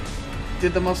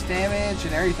 Did the most damage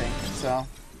and everything. So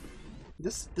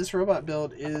this robot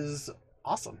build is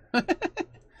awesome.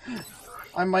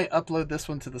 I might upload this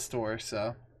one to the store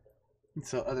so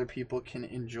other people can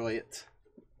enjoy it.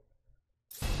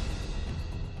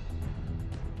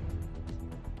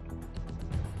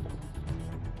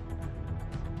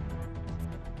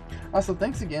 Also,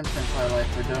 thanks again, Prince Highlight,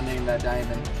 for donating that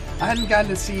diamond. I hadn't gotten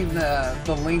to see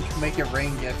the Link Make It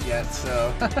Rain gift yet,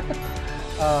 so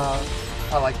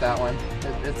I like that one.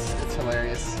 It's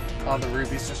hilarious. Oh, the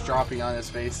rubies just dropping on his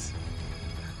face.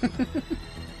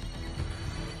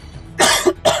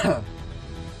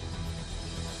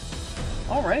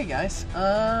 Alrighty, guys.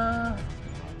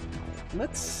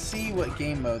 Let's see what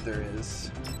game mode there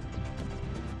is.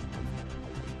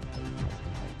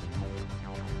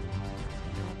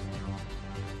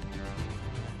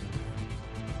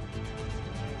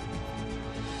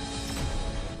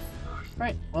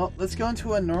 Right, well, let's go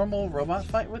into a normal robot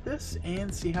fight with this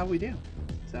and see how we do.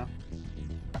 So.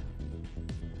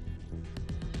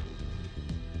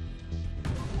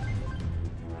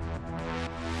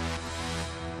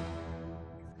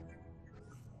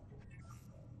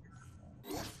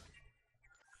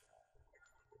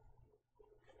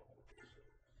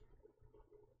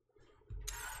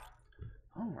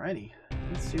 Alrighty,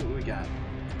 let's see what we got.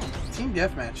 Team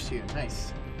Deathmatch too,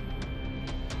 nice.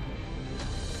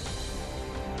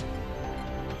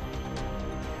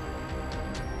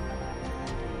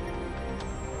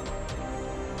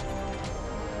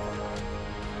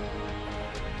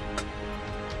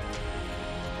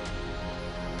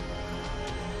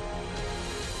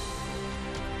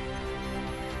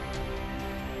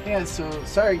 Yeah, so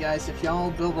sorry guys if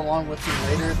y'all build along with me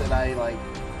later that I like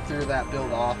threw that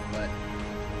build off, but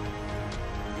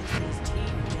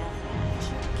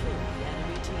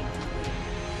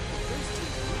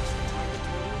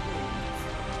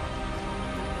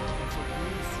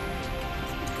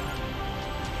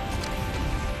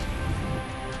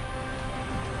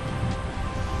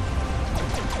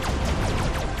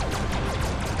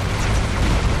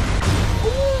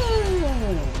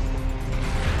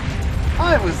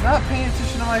I was not paying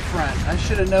attention to my front. I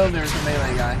should have known there was a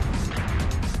melee guy.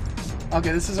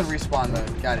 Okay, this is a respawn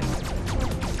mode. Got it.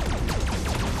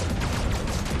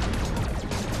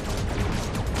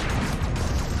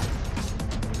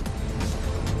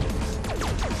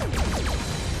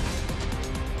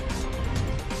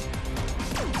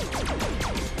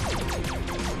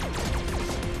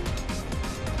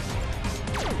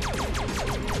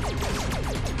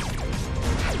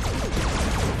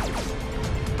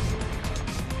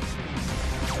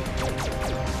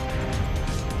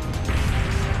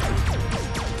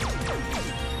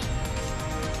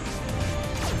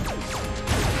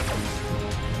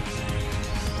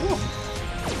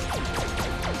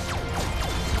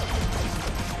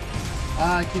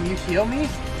 Can you heal me?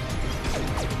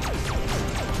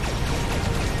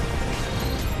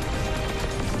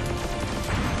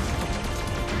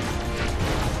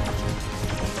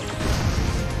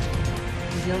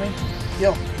 Can you heal me?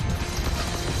 Heal.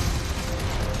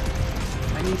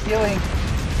 I need healing.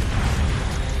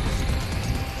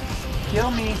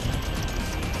 Heal me.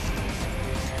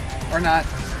 Or not.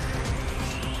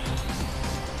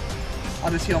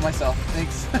 I'll just heal myself.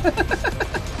 Thanks.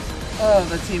 Oh,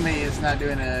 the teammate is not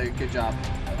doing a good job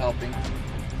of helping.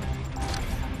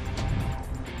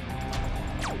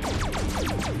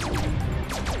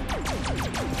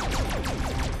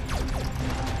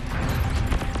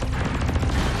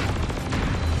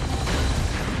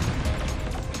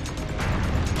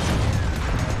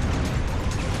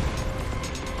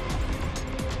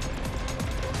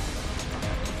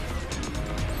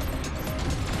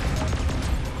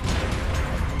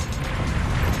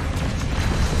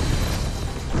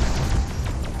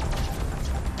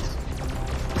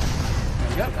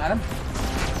 Yep, got him.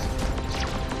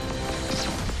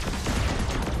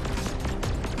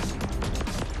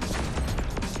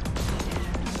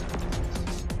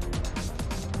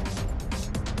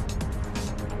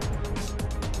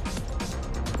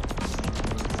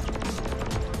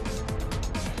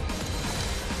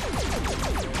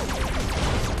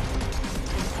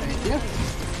 Thank you.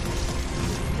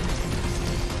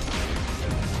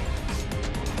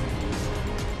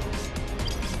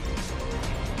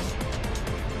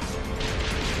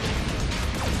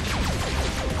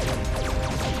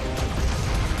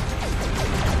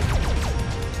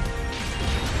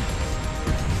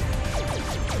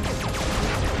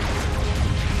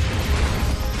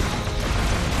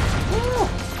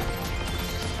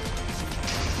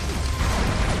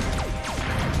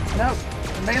 Nope,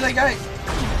 the melee guy.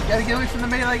 Gotta get away from the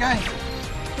melee guy.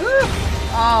 Woo!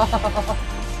 Oh,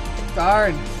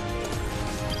 darn.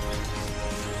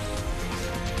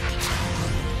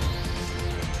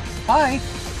 Hi.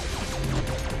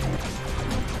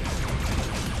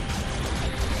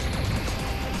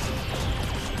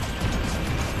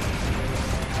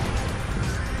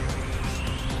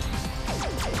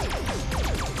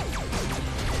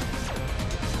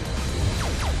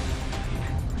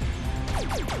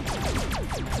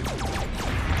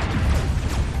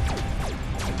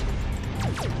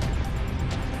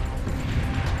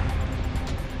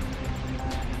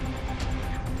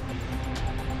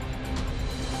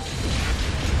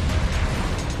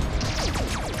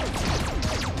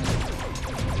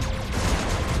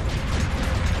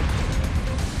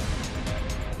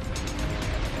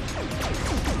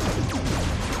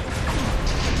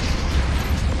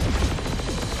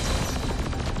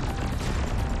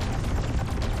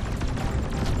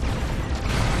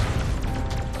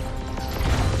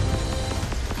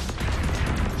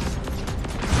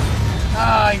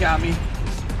 he got me.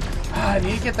 Ah, I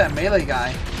need to get that melee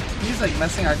guy. He's like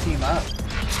messing our team up.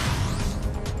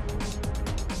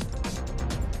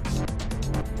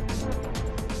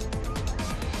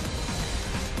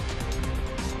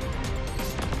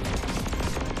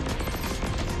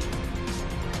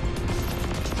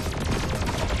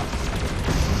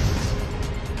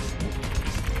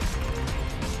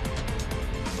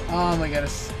 Oh my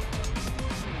goodness.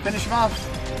 Finish him off.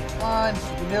 Come on, you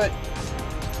can do it.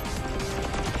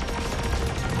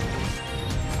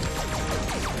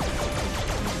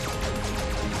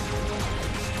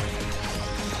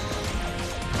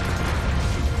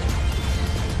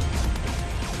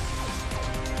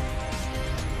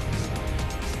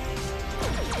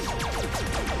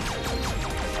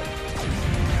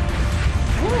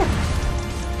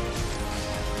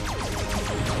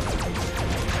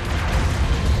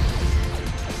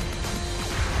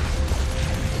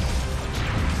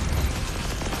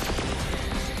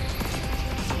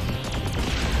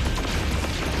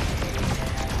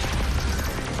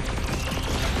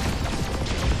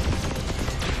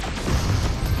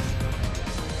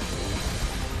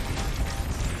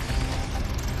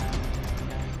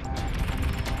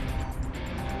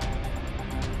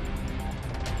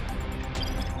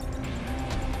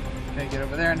 Okay, get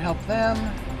over there and help them.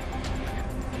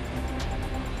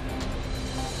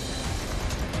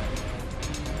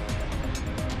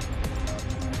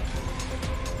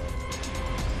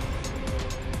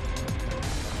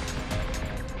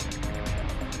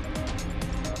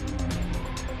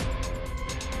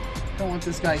 Don't want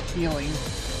this guy healing.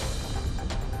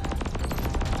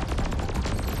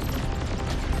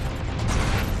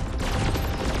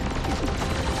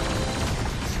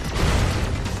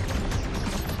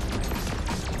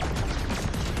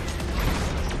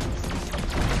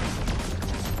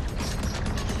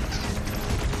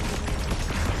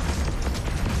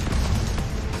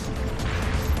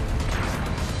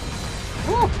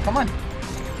 Woo, come on.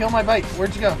 Kill my bike.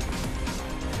 Where'd you go?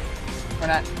 Or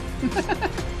not.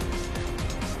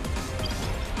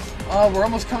 Oh, we're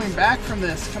almost coming back from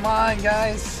this. Come on,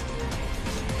 guys.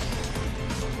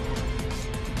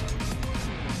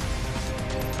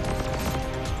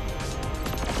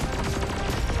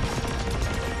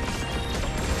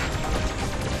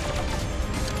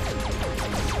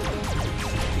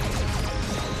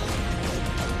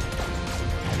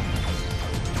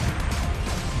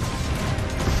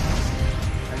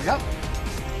 There we go.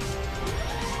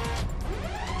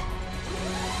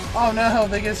 Oh no,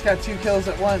 they just got 2 kills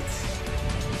at once.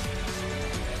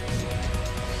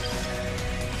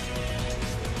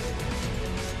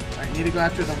 Alright, need to go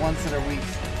after the ones that are weak.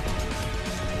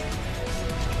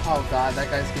 Oh god, that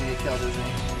guy's gonna get killed, isn't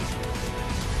he?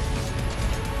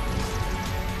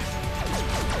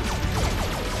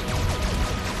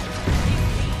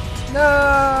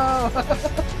 No!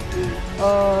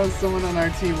 Oh, someone on our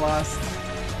team lost.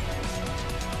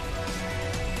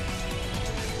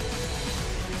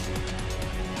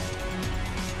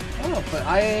 Oh, but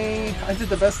I did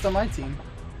the best on my team.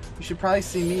 You should probably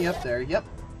see me up there. Yep.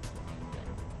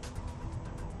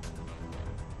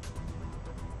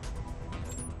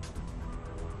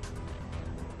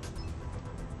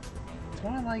 Do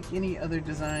I like any other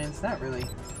designs? Not really.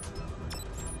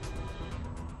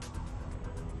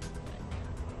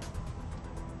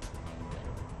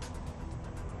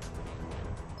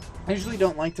 I usually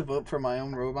don't like to vote for my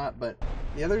own robot, but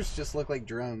the others just look like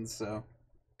drones, so...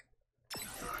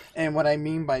 And what I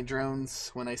mean by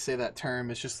drones, when I say that term,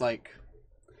 is just like...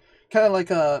 kind of like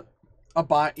a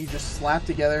bot you just slapped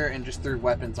together and just threw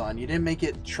weapons on. You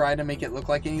didn't try to make it look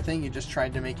like anything, you just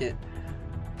tried to make it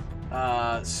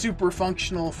super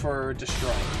functional for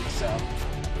destroying. So,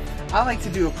 I like to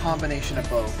do a combination of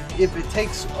both. If it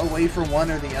takes away from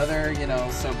one or the other, you know,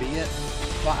 so be it.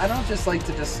 But I don't just like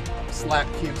to just slap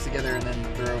cubes together and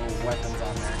then throw weapons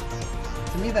on there.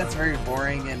 To me, that's very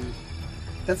boring, and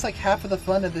that's like half of the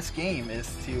fun of this game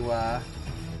is to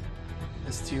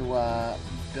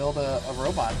build a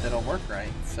robot that'll work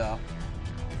right. So,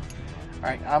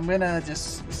 alright, I'm gonna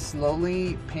just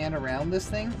slowly pan around this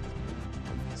thing.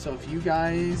 So if you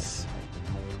guys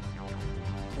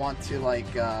want to like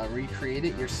recreate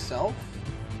it yourself,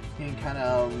 you can kind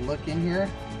of look in here.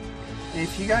 And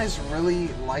if you guys really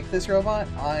like this robot,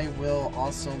 I will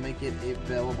also make it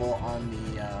available on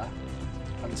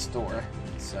the store.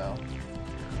 So.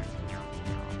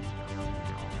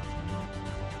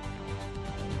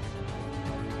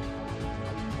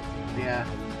 Yeah,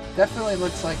 definitely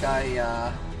looks like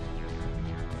I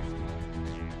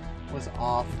was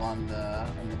off on the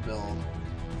build.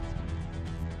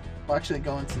 I'll actually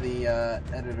go into the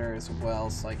editor as well,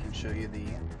 so I can show you the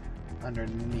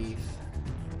underneath.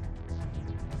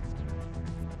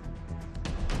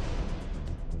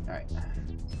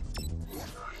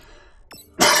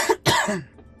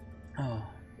 Oh.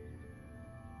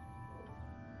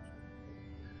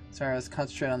 Sorry, I was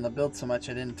concentrating on the build so much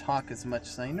I didn't talk as much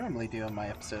as I normally do on my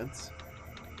episodes.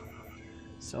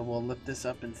 So we'll lift this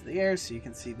up into the air so you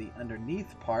can see the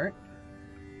underneath part.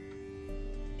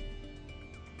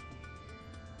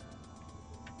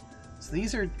 So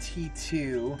these are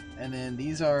T2, and then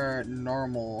these are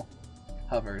normal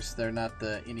hovers. They're not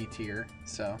the any tier.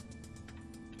 So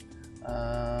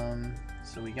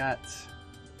we got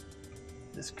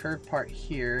this curved part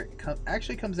here. It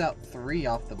actually comes out 3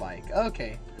 off the bike.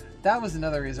 Okay, that was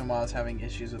another reason why I was having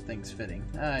issues with things fitting.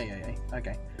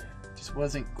 Okay. Just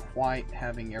wasn't quite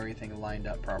having everything lined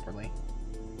up properly.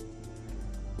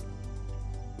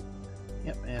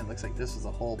 Yep, and it looks like this is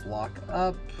a whole block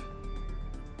up.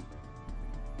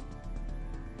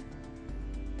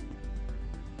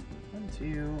 One,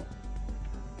 2,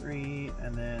 3,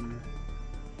 and then...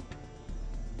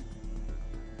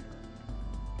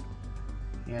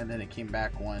 and then it came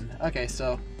back 1. Okay,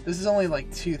 so this is only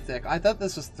like 2 thick. I thought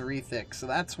this was 3 thick, so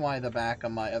that's why the back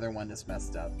on my other one is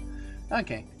messed up.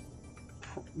 Okay.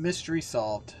 Mystery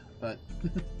solved, but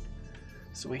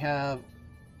so we have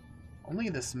only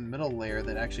this middle layer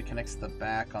that actually connects the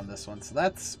back on this one, so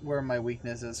that's where my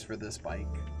weakness is for this bike.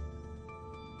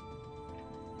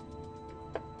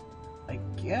 I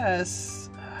guess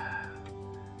I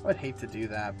would hate to do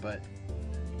that, but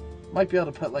might be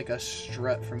able to put like a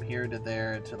strut from here to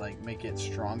there to like make it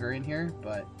stronger in here,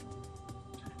 but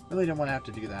really don't want to have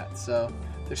to do that. So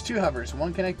there's 2 hovers,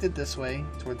 one connected this way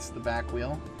towards the back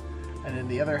wheel, and then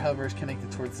the other hover is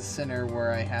connected towards the center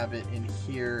where I have it in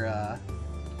here,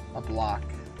 a block.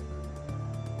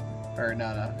 Or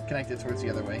no, connected towards the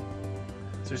other way.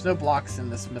 So there's no blocks in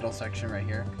this middle section right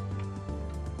here.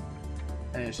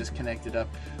 And it's just connected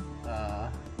up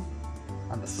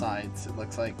on the sides, it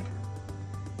looks like.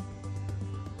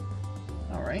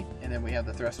 Alright, and then we have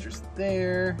the thrusters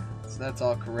there. So that's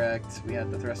all correct. We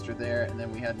had the thruster there, and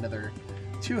then we had another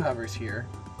 2 hovers here.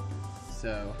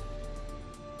 So...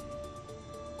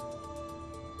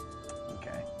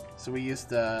 so we used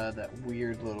that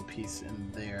weird little piece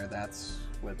in there. That's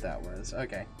what that was.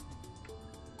 Okay.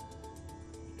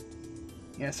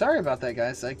 Yeah, sorry about that,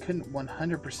 guys. I couldn't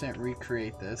 100%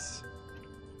 recreate this.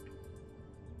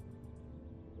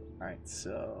 Alright,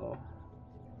 so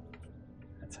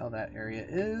that's how that area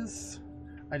is.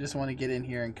 I just want to get in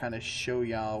here and kind of show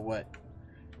y'all what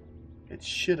it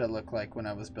should have looked like when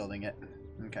I was building it.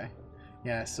 Okay.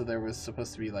 Yeah, so there was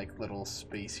supposed to be like little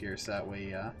space here, so that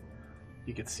way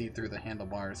you could see through the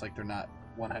handlebars, like they're not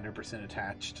 100%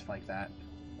 attached like that.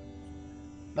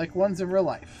 Like ones in real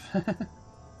life.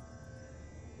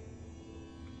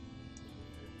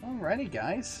 Alrighty,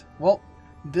 guys. Well,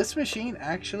 this machine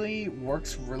actually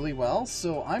works really well,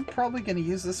 so I'm probably going to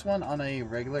use this one on a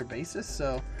regular basis.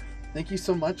 So thank you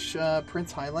so much,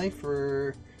 Prince Highlight,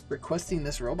 for requesting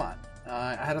this robot.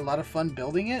 I had a lot of fun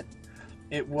building it.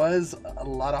 It was a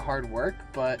lot of hard work,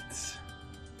 but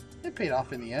it paid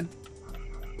off in the end.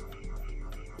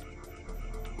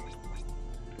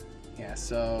 Yeah,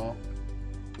 so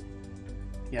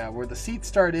yeah, where the seat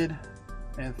started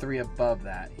and 3 above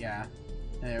that, yeah.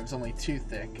 And it was only 2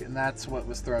 thick, and that's what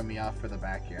was throwing me off for the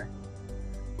back here.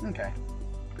 Okay.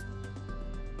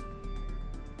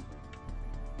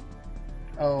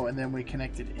 Oh, and then we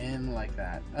connected in like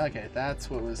that. Okay,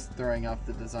 that's what was throwing off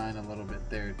the design a little bit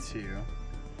there too.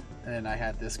 And then I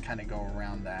had this kind of go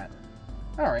around that.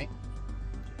 Alright.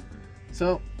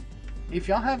 So, if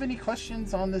y'all have any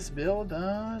questions on this build,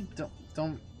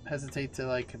 don't hesitate to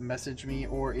like message me,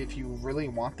 or if you really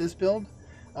want this build,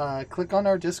 click on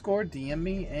our Discord, DM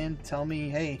me, and tell me,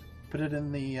 hey, put it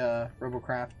in the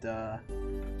Robocraft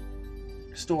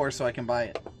store so I can buy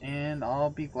it, and I'll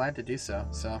be glad to do so.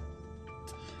 So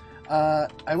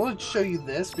I will show you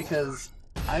this because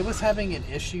I was having an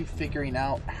issue figuring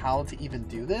out how to even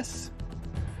do this.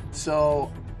 So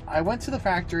I went to the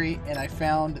factory and I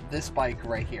found this bike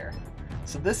right here.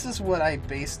 So this is what I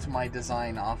based my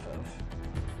design off of.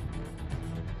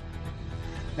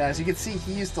 Now, as you can see,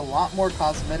 he used a lot more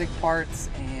cosmetic parts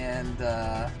and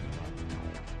a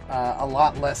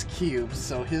lot less cubes.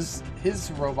 So his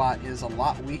robot is a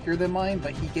lot weaker than mine,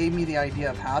 but he gave me the idea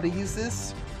of how to use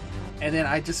this. And then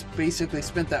I just basically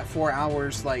spent that 4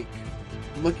 hours like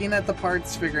looking at the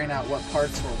parts, figuring out what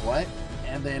parts were what,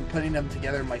 and then putting them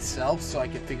together myself so I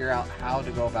could figure out how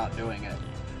to go about doing it.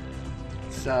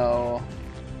 So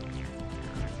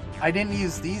I didn't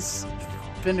use these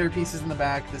fender pieces in the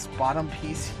back, this bottom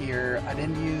piece here. I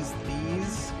didn't use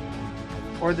these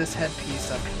or this head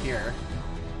piece up here.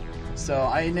 So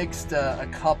I nixed a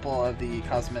couple of the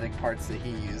cosmetic parts that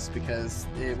he used because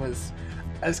it was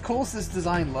as cool as this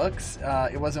design looks,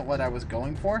 it wasn't what I was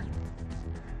going for.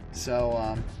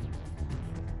 So,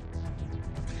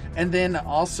 and then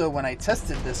also when I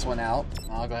tested this one out,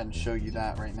 I'll go ahead and show you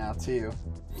that right now too.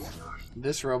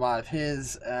 This robot of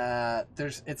his,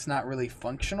 it's not really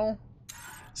functional.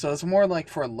 So it's more like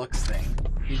for a looks thing.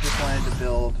 He just wanted to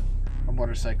build a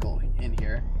motorcycle in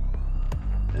here.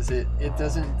 It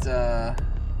doesn't,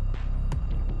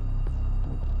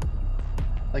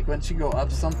 like once you go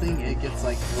up something, it gets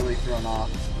like really thrown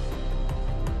off.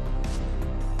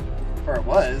 Or it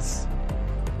was.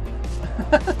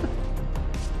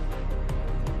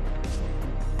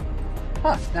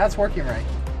 Huh, now it's working right.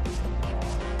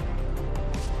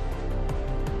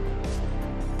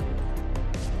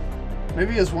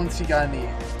 Maybe it was once you got in the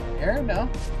air? No?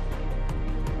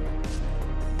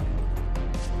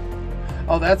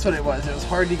 Oh, that's what it was. It was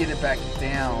hard to get it back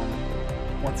down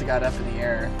once it got up in the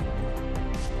air.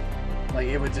 Like,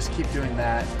 it would just keep doing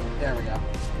that. There we go.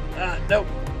 Nope.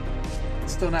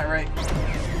 Still not right.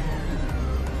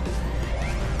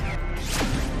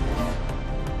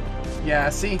 Yeah,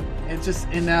 see? It just,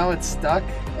 and now it's stuck,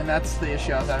 and that's the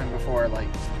issue I was having before. Like,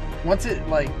 once it,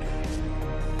 like,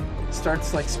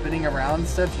 starts, like, spinning around and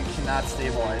stuff, you cannot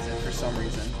stabilize it for some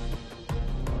reason.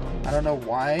 I don't know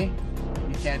why.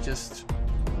 You can't just...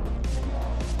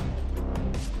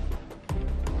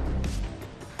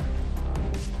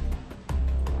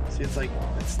 See, it's like,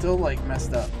 it's still, like,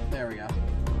 messed up. There we go.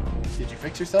 Did you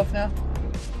fix yourself now?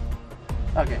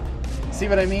 Okay. See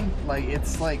what I mean? Like,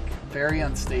 it's, like, very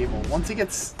unstable. Once it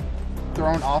gets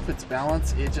thrown off its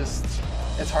balance,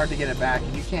 it's hard to get it back,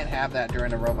 and you can't have that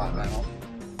during a robot battle.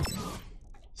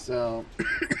 So,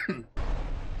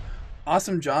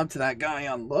 awesome job to that guy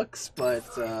on looks, but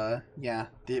yeah,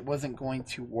 it wasn't going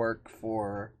to work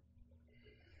for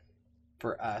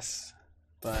us.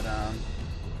 But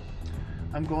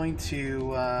I'm going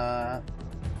to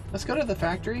let's go to the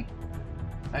factory.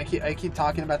 I keep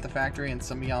talking about the factory, and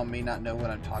some of y'all may not know what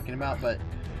I'm talking about, but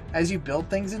as you build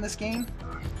things in this game,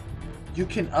 you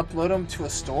can upload them to a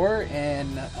store,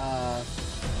 and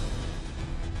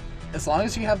as long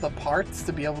as you have the parts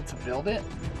to be able to build it,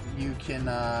 you can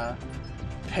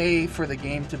pay for the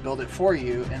game to build it for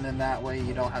you, and then that way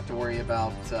you don't have to worry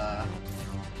about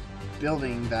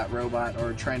building that robot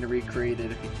or trying to recreate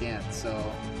it if you can't. So,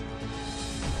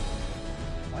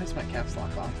 why is my caps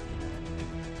lock off?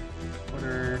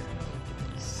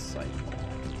 Motorcycle.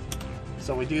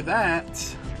 So we do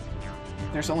that.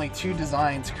 There's only 2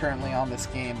 designs currently on this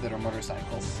game that are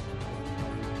motorcycles.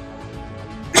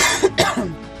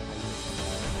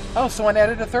 Oh, someone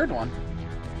added a 3rd one.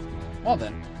 Well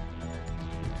then.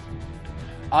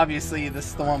 Obviously, this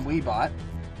is the one we bought.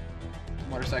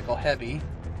 Motorcycle Heavy.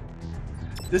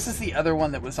 This is the other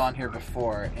one that was on here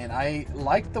before, and I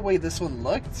liked the way this one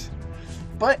looked.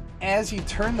 But as you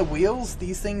turn the wheels,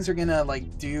 these things are gonna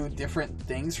like do different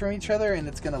things from each other, and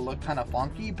it's gonna look kind of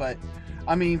funky. But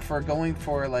I mean, for going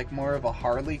for like more of a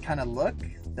Harley kind of look,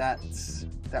 that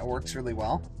works really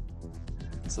well.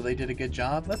 So they did a good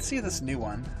job. Let's see this new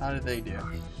one. How did they do?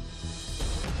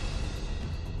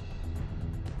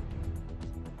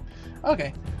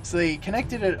 Okay, so they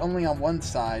connected it only on one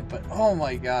side, but oh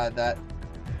my god, that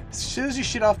as soon as you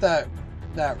shoot off that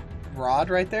rod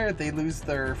right there, they lose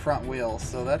their front wheels.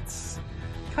 So that's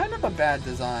kind of a bad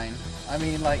design. I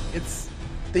mean, like,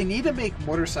 they need to make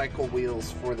motorcycle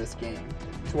wheels for this game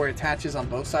to where it attaches on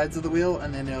both sides of the wheel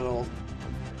and then it'll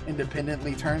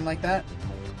independently turn like that.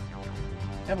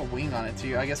 They have a wing on it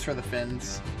too, I guess for the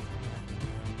fins.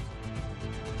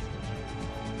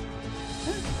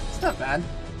 It's not bad.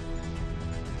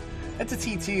 It's a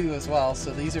T2 as well,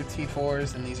 so these are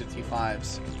T4s and these are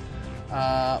T5s.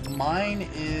 Mine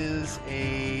is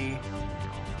a...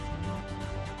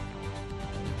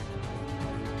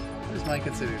 What is mine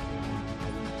considered?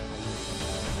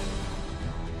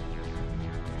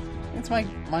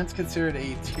 Mine's considered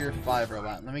a tier 5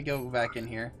 robot. Let me go back in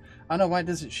here. I don't know why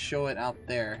does it show it out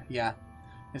there. Yeah,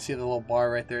 you see the little bar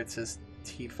right there, it says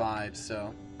T5,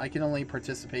 so I can only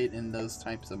participate in those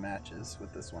types of matches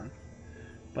with this one.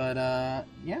 But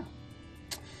yeah.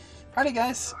 Alrighty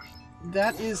guys,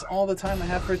 that is all the time I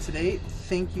have for today.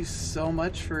 Thank you so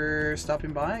much for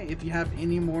stopping by. If you have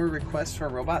any more requests for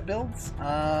robot builds,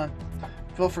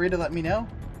 feel free to let me know.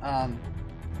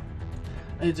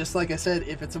 And just like I said,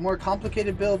 if it's a more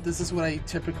complicated build, this is what I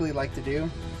typically like to do.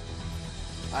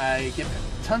 I get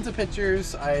tons of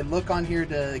pictures, I look on here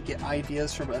to get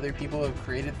ideas from other people who have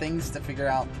created things to figure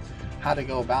out how to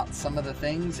go about some of the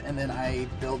things, and then I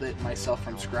build it myself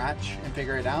from scratch and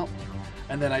figure it out.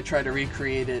 And then I try to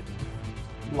recreate it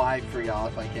live for y'all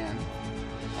if I can.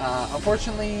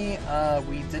 Unfortunately,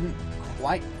 we didn't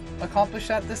quite accomplish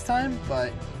that this time,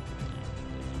 but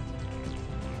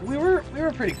we were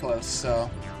pretty close. So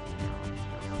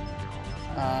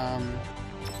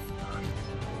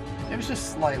it was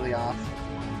just slightly off.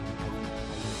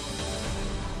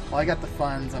 While I got the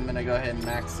funds, I'm gonna go ahead and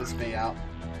max this bay out.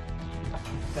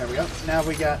 There we go. Now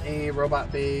we got a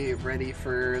robot bay ready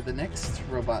for the next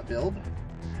robot build.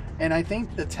 And I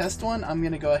think the test one, I'm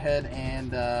going to go ahead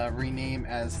and rename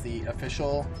as the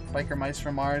official Biker Mice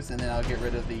from Mars, and then I'll get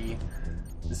rid of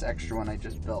this extra one I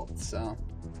just built. So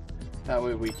that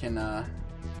way we can,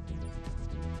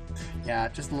 yeah,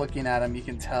 just looking at them, you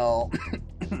can tell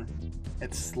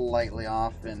it's slightly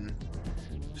off, and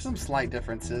there's some slight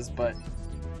differences, but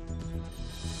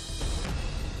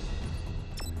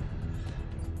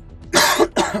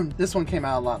this one came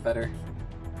out a lot better.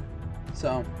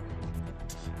 So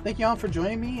thank you all for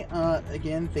joining me.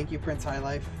 Again, thank you Prince High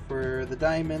Life for the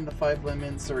diamond, the 5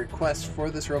 lemons, the request for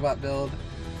this robot build.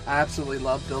 I absolutely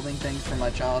love building things from my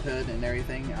childhood and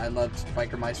everything. I loved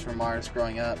Biker Mice from Mars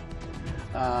growing up.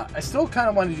 I still kind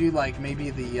of want to do like maybe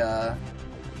the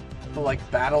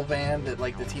like battle van that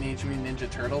like the Teenage Mutant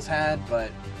Ninja Turtles had,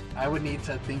 but I would need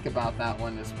to think about that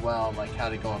one as well, like how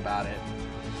to go about it.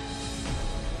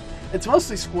 It's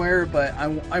mostly square, but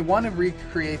I want to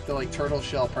recreate the like turtle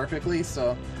shell perfectly,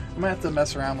 so I'm gonna have to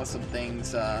mess around with some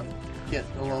things, get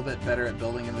a little bit better at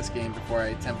building in this game before I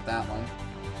attempt that one.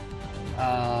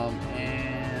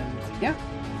 And yeah,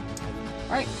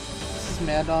 all right, this is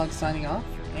Madog signing off,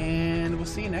 and we'll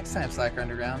see you next time, Slacker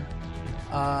Underground.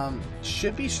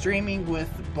 Should be streaming with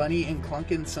Bunny and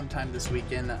Clunkin sometime this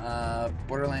weekend,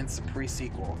 Borderlands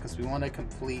pre-sequel, because we want to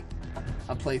complete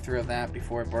a playthrough of that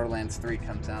before Borderlands 3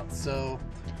 comes out. So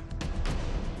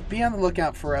be on the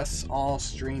lookout for us all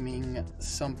streaming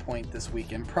some point this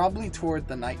weekend, probably toward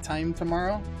the nighttime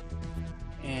tomorrow,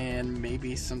 and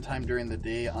maybe sometime during the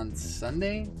day on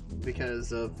Sunday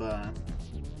because of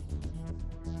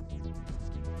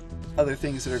other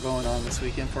things that are going on this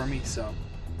weekend for me. So,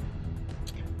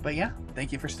 but yeah,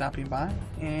 thank you for stopping by,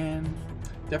 and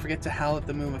don't forget to howl at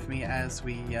the moon with me as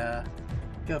we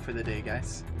go for the day,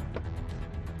 guys.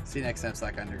 See you next time,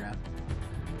 Slacker Underground.